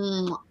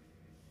 Hmm,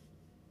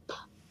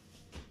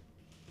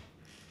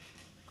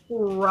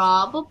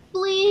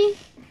 probably.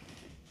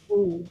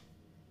 Ooh.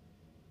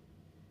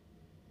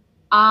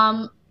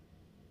 Um,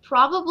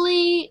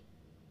 Probably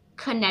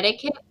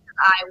Connecticut.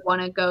 I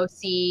want to go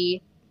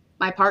see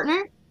my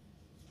partner,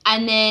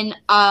 and then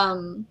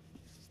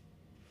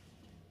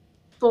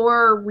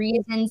for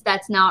reasons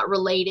that's not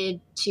related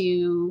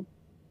to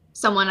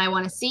someone I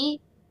want to see,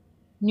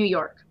 New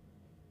York.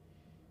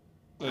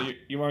 So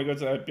you want to go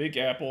to that Big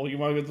Apple? You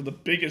want to go to the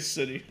biggest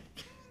city?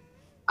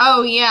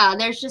 Oh yeah,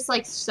 there's just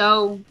like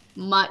so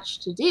much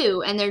to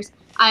do, and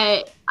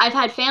I've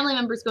had family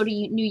members go to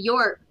New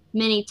York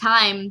many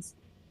times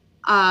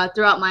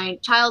throughout my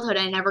childhood.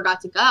 I never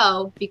got to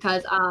go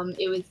because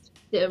it was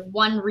the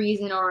one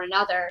reason or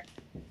another.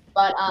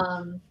 But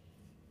I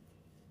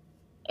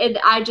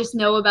just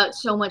know about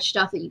so much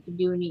stuff that you can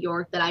do in New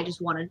York that I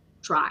just want to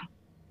try.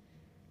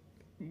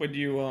 Would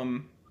you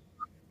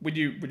would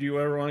you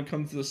ever want to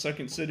come to the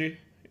second city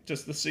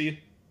just to see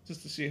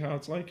how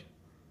it's like?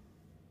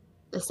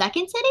 The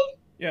second city?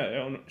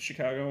 Yeah,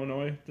 Chicago,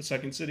 Illinois, the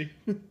second city.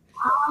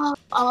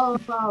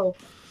 Oh,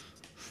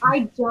 I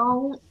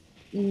don't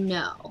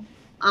know.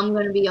 I'm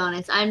gonna be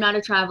honest. I'm not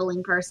a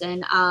traveling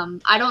person.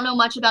 I don't know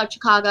much about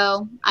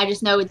Chicago. I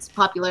just know it's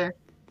populated,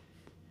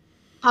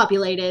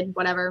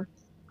 whatever.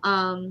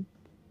 Um,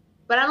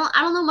 but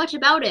I don't know much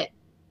about it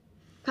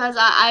because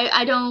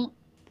I don't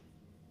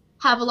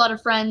have a lot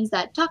of friends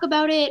that talk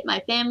about it.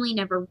 My family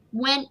never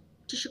went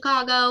to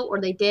Chicago, or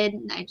they did,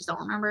 and I just don't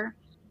remember.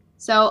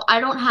 So I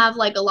don't have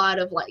like a lot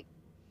of like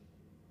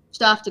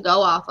stuff to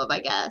go off of, I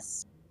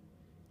guess.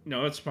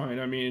 No, it's fine.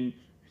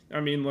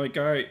 Like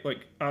like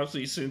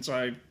obviously since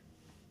I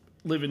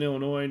live in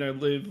Illinois and I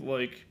live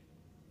like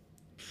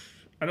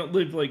I don't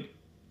live like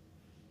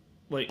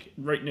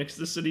right next to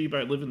the city,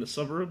 but I live in the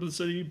suburb of the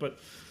city. But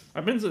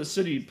I've been to the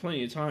city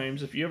plenty of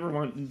times. If you ever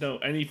want to know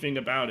anything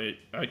about it,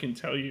 I can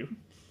tell you.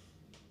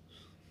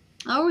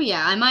 Oh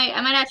yeah, I might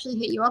actually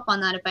hit you up on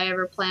that if I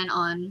ever plan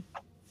on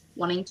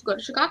wanting to go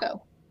to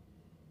Chicago.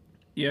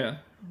 Yeah,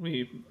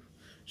 we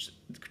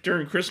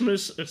during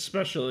Christmas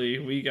especially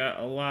we got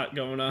a lot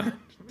going on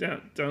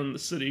down in the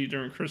city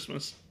during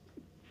Christmas.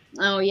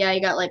 Oh yeah, you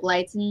got like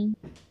lights and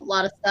a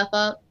lot of stuff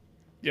up.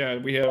 Yeah,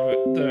 we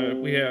have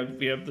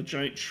the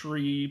giant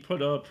tree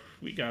put up.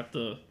 We have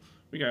a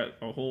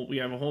whole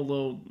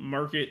little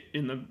market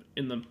in the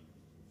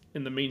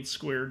main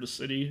square of the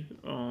city.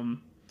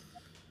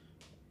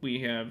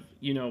 We have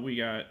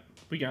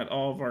we got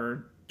all of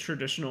our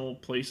traditional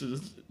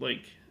places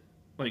like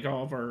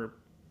all of our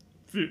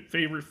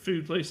favorite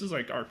food places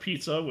like our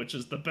pizza, which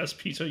is the best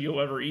pizza you'll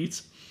ever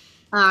eat.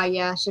 Ah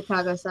yeah,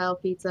 Chicago style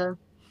pizza.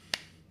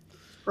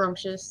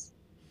 Scrumptious.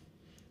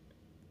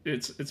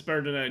 It's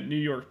better than that New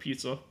York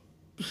pizza.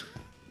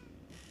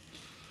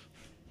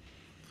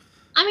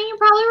 I mean, you're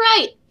probably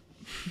right.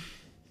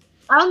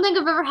 I don't think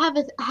I've ever had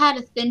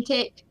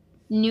authentic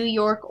New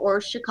York or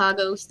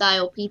Chicago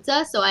style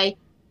pizza, so I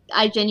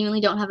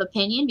genuinely don't have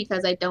opinion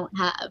because I don't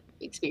have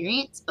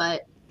experience,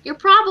 but you're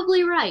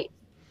probably right.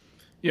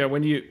 Yeah,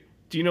 when you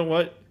do you know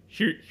what?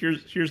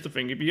 Here's the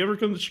thing. If you ever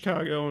come to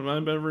Chicago and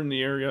I'm ever in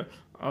the area,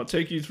 I'll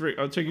take you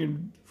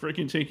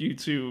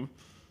to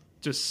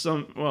just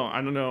some. Well,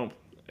 I don't know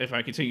if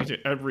I can take you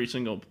to every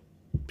single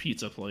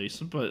pizza place,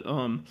 but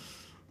I'll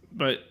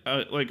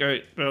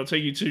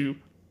take you to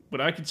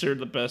what I consider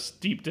the best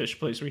deep dish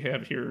place we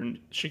have here in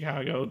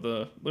Chicago,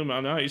 the Blue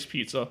Mountain Ice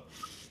Pizza.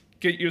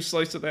 Get you a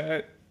slice of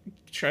that.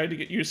 Try to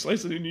get you a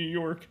slice of the New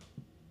York.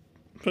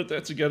 Put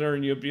that together,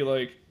 and you'll be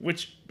like,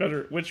 which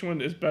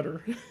one is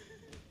better?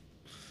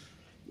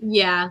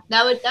 Yeah,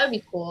 that would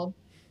be cool.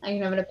 I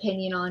can have an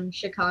opinion on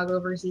Chicago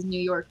versus New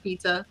York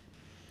pizza.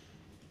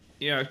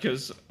 Yeah,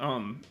 because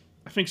I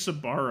think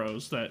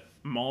Sabaros, that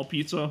mall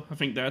pizza, I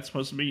think that's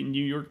supposed to be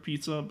New York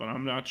pizza, but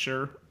I'm not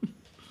sure.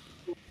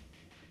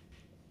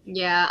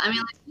 Yeah, I mean,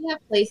 like we have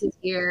places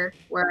here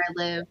where I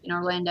live in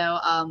Orlando,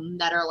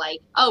 that are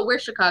like, oh, we're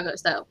Chicago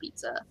style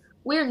pizza,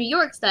 we're New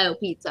York style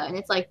pizza, and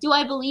it's like, do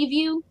I believe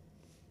you?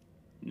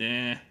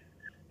 Nah.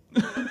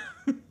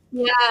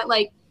 Yeah,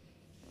 like,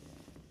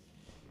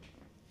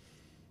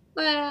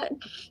 but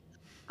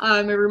my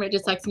roommate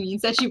just texted me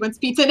and said she wants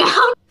pizza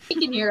now. You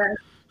can hear her,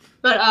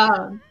 but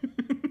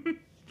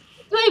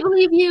do I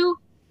believe you?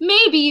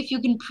 Maybe if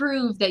you can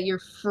prove that you're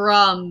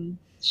from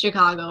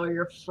Chicago or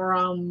you're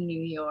from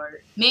New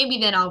York, maybe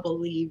then I'll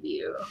believe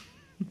you.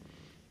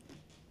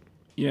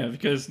 Yeah,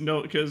 because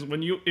no, because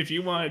when you if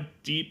you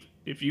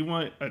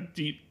want a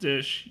deep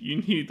dish, you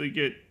need to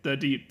get the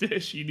deep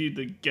dish. You need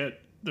to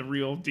get the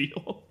real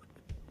deal.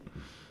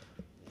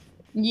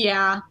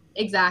 Yeah,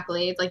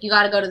 exactly. It's like you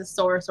got to go to the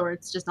source or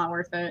it's just not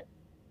worth it.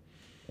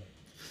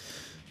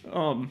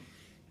 Um.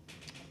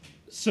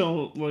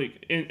 So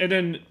like, and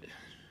then,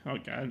 oh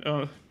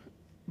god.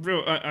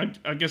 Real.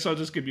 I guess I'll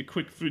just give you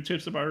quick food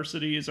tips about our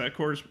city. Is that of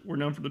course we're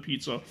known for the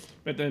pizza,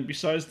 but then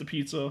besides the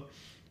pizza,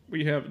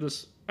 we have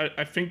this.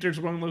 I think there's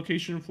one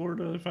location in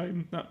Florida, if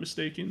I'm not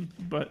mistaken,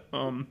 but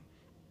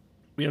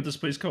we have this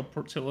place called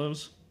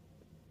Portillo's,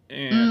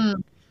 and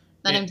Mm,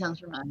 that and name sounds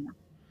familiar.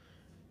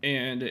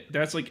 and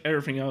that's like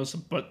everything else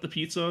but the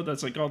pizza.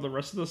 That's like all the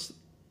rest of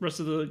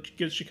the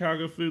good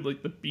Chicago food,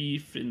 like the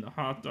beef and the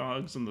hot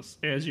dogs and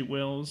the as you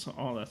wills,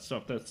 all that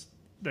stuff. That's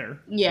there,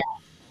 Yeah,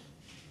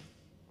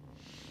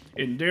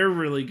 and they're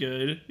really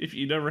good. If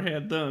you never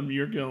had them,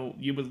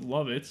 you would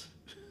love it.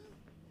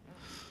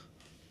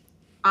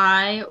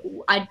 I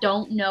I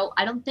don't know.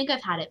 I don't think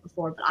I've had it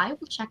before, but I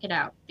will check it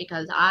out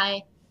because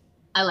I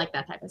like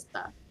that type of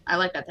stuff. I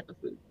like that type of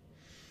food.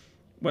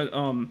 But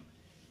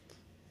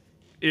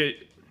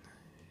it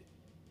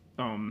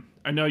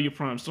I know you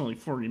promised only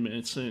 40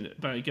 minutes,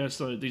 but I guess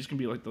these can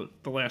be like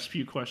the last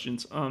few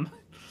questions.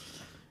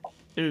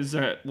 Is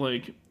that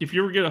like if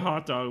you ever get a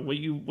hot dog, what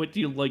do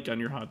you like on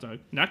your hot dog?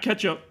 Not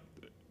ketchup,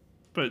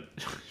 but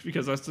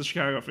because that's the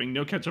Chicago thing.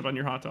 No ketchup on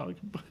your hot dog.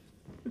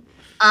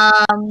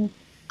 Um,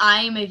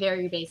 I'm a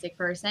very basic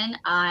person.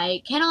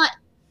 I cannot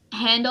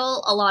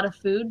handle a lot of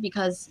food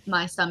because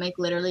my stomach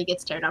literally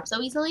gets teared up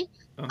so easily.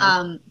 Uh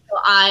huh.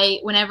 So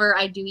whenever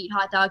I do eat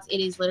hot dogs, it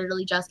is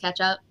literally just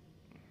ketchup.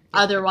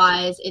 Okay.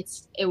 Otherwise,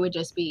 it would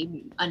just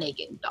be a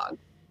naked dog.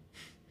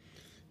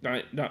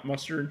 Not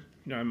mustard.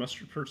 Not a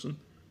mustard person.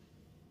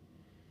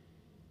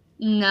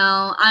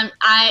 No,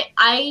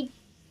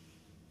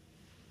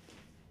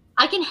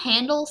 I can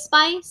handle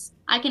spice.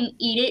 I can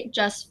eat it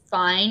just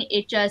fine.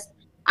 It just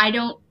I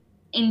don't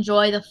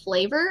enjoy the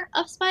flavor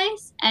of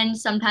spice, and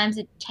sometimes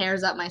it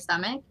tears up my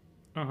stomach.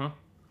 Uh huh.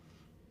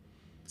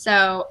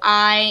 So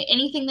I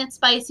anything that's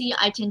spicy,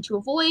 I tend to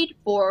avoid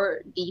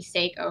for the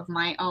sake of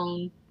my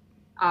own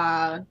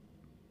uh,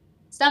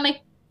 stomach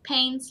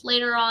pains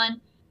later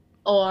on,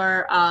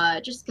 or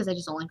just because I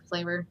just don't like the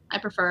flavor. I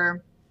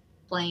prefer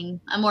plain.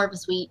 I'm more of a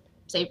sweet,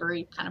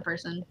 savory kind of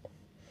person.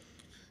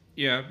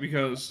 Yeah,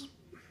 because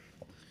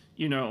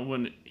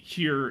when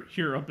here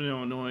up in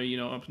Illinois,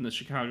 up in the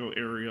Chicago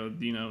area,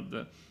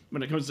 the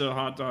when it comes to a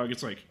hot dog,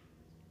 it's like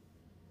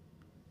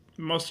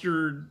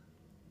mustard,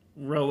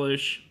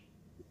 relish,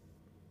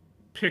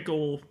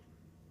 pickle,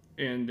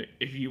 and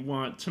if you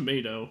want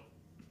tomato,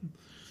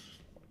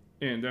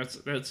 and that's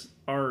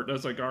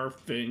like our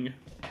thing.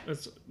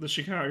 That's the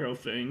Chicago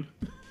thing,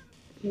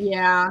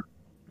 Yeah.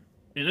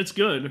 and it's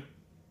good.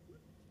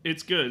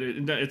 It's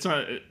good. It's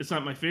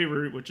not my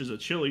favorite, which is a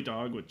chili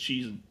dog with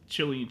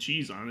chili and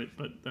cheese on it,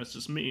 but that's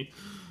just me.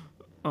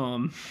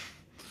 Um,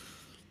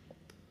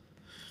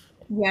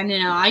 Yeah,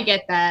 no, I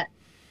get that.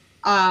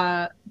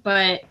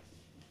 But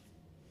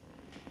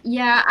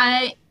yeah,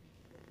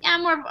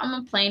 I'm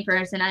a plain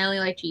person. I only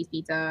like cheese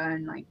pizza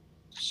and like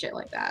shit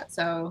like that.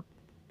 So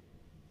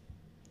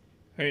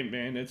hey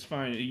man, it's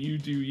fine. You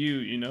do you.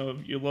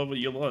 You love what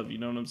you love. You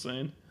know what I'm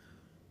saying?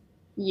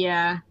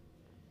 yeah.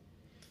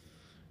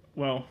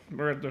 Well,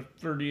 we're at the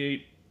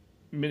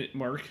 38-minute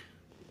mark.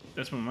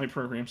 That's what my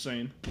program's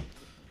saying.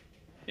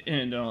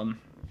 And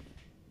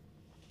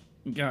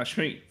gosh,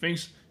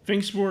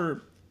 thanks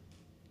for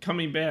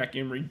coming back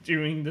and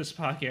redoing this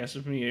podcast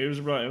with me.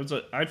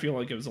 I feel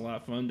like it was a lot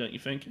of fun, don't you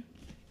think?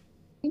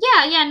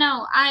 Yeah, yeah,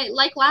 no. I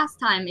like last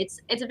time.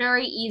 It's a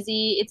very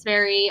easy, it's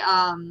very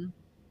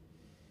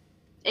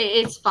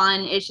it's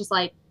fun. It's just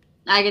like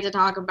I get to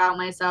talk about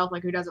myself,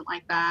 like who doesn't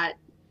like that,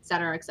 et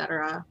cetera, et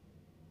cetera.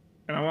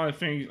 And I want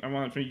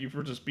to thank you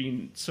for just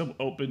being so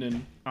open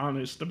and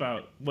honest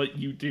about what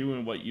you do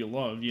and what you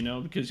love.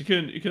 Because you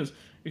couldn't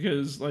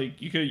because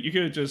like you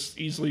could just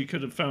easily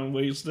could have found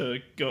ways to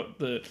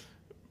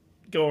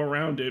go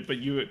around it, but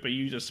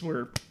you just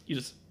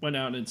went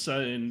out and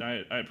said it, and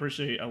I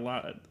appreciate a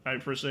lot. I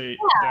appreciate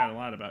that a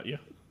lot about you.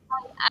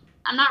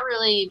 I'm not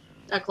really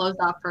a closed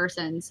off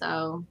person,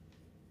 so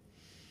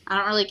I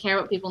don't really care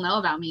what people know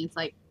about me. It's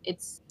like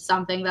it's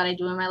something that I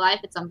do in my life.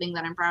 It's something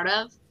that I'm proud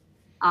of.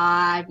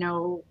 I have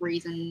no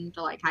reason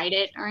to like hide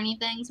it or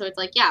anything. So it's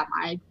like, yeah,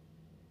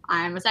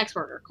 I'm a sex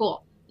worker.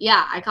 Cool.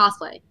 Yeah, I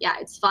cosplay. Yeah,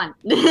 it's fun.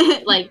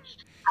 Like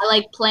I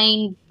like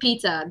plain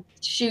pizza.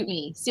 Shoot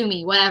me, sue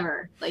me,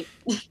 whatever. Like,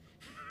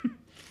 I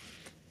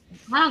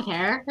don't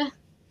care.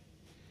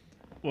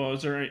 Well,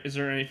 is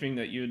there anything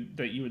that you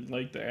would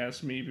like to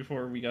ask me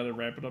before we gotta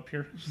wrap it up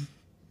here?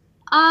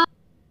 Uh,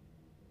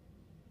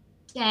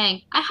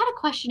 Dang, I had a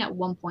question at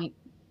one point,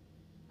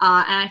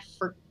 and I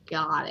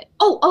forgot it.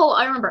 Oh,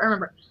 I remember, I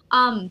remember.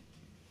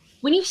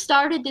 When you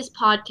started this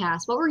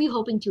podcast, what were you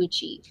hoping to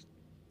achieve?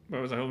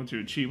 What was I hoping to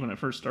achieve when I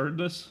first started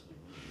this?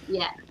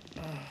 Yeah.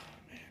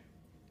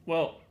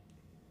 Well,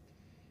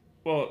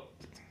 well,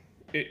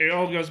 it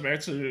all goes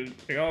back to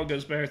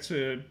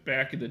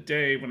back in the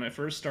day when I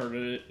first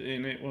started it,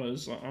 and it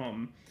was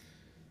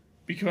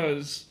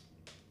because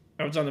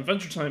I was on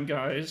Adventure Time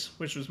Guys,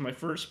 which was my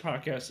first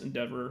podcast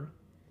endeavor,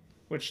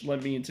 which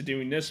led me into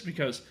doing this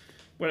because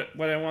what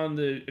I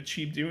wanted to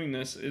achieve doing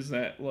this is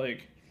that,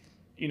 like,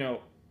 you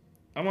know,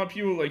 I want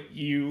people like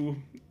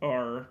you,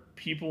 or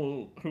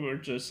people who are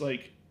just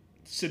like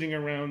sitting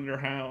around their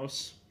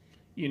house,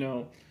 you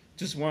know,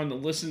 just wanting to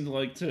listen to,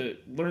 like, to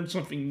learn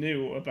something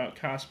new about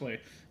cosplay.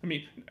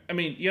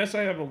 Yes,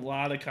 I have a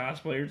lot of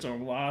cosplayers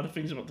and a lot of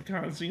things about the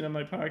con scene on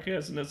my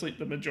podcast, and that's like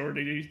the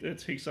majority that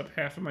takes up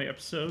half of my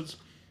episodes.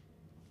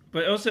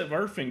 But I also have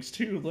other things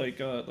too, like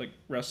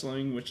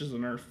wrestling, which is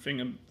another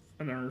thing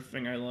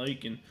I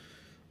like, and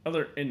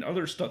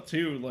other stuff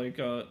too, like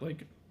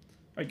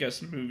I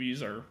guess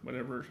movies or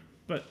whatever.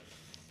 But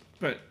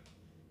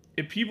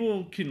if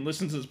people can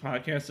listen to this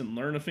podcast and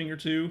learn a thing or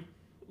two,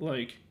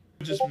 like,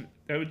 just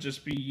that would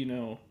just be,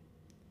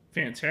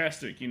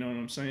 fantastic. You know what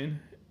I'm saying?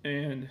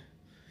 And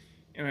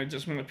I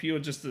just want people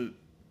just to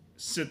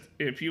sit.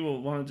 If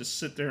people want to just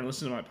sit there and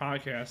listen to my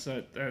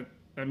podcast,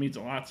 that means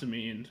a lot to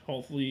me, and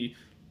hopefully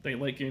they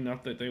like it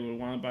enough that they would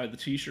want to buy the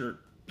T-shirt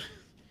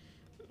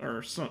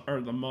or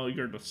the mug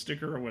or the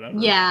sticker or whatever.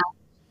 Yeah.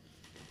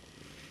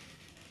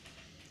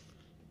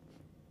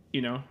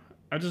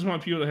 I just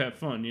want people to have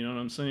fun. You know what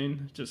I'm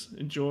saying? Just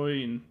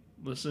enjoy and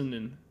listen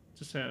and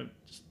just have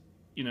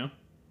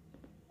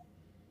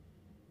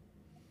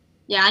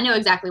Yeah, I know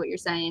exactly what you're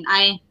saying.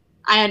 I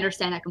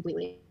understand that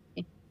completely.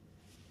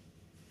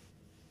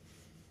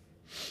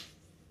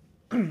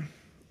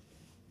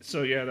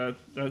 So yeah,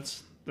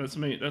 that's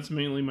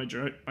mainly my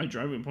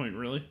driving point,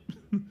 really.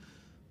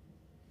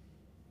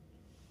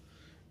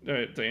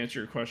 To answer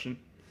your question.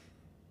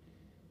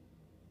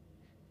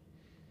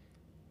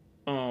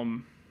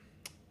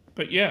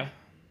 But yeah.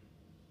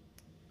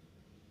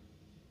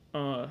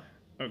 Oh,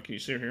 can you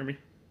still hear me?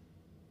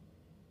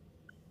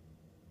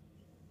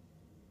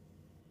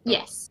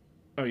 Yes.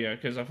 Oh yeah,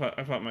 because I thought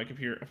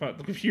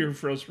the computer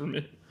froze for a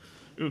minute.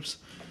 Oops.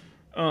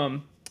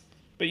 But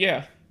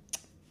yeah.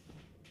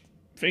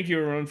 Thank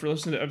you everyone for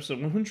listening to episode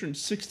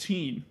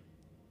 116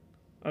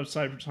 of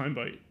Cyber Time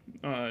Bite.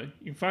 You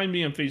can find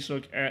me on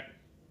Facebook at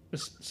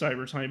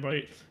Cyber Time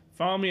Bite.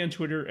 Follow me on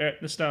Twitter at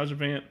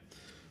NostalgiaVamp.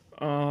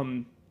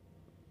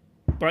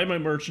 Buy my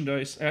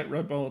merchandise at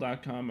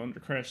redbubble.com under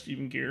Crash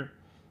Steven Gear.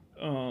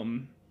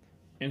 And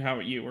how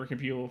about you? Where can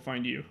people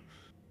find you?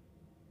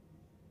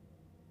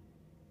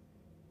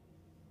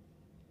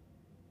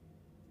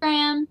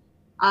 Instagram,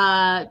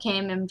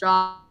 KMM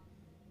Draw.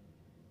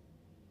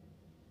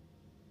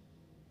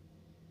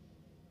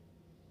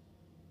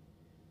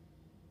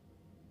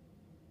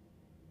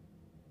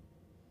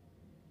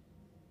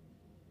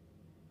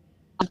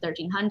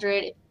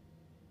 $1,300.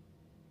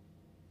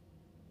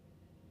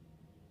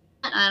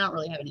 I don't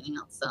really have anything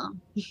else, so.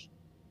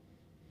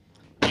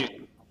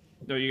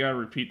 No, you gotta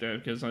repeat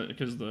that because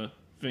the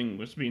thing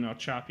was being all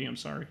choppy. I'm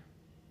sorry.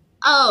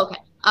 Oh, okay.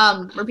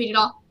 Repeat it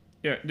all.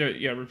 Yeah.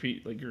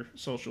 Repeat like your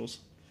socials.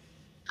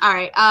 All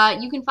right.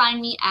 You can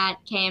find me at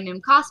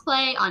KMM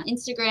Cosplay on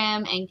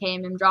Instagram, and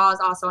KMM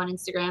Draws also on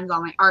Instagram,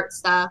 all my art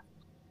stuff.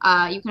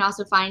 You can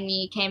also find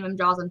me KMM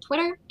Draws on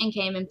Twitter and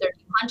KMM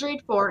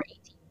 1300 for 18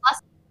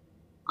 plus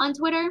on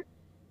Twitter.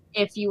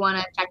 If you want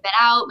to check that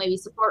out, maybe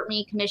support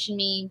me, commission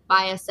me,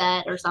 buy a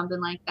set or something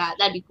like that,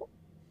 that'd be cool.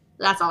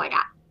 That's all I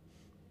got.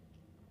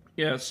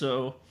 Yeah,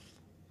 so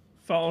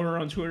follow her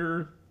on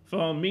Twitter,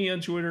 follow me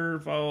on Twitter,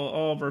 follow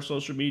all of our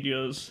social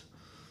medias.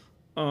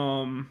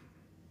 And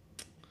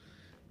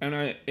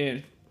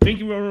thank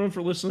you everyone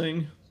for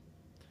listening.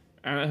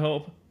 And I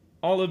hope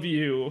all of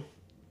you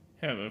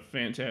have a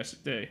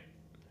fantastic day.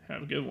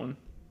 Have a good one.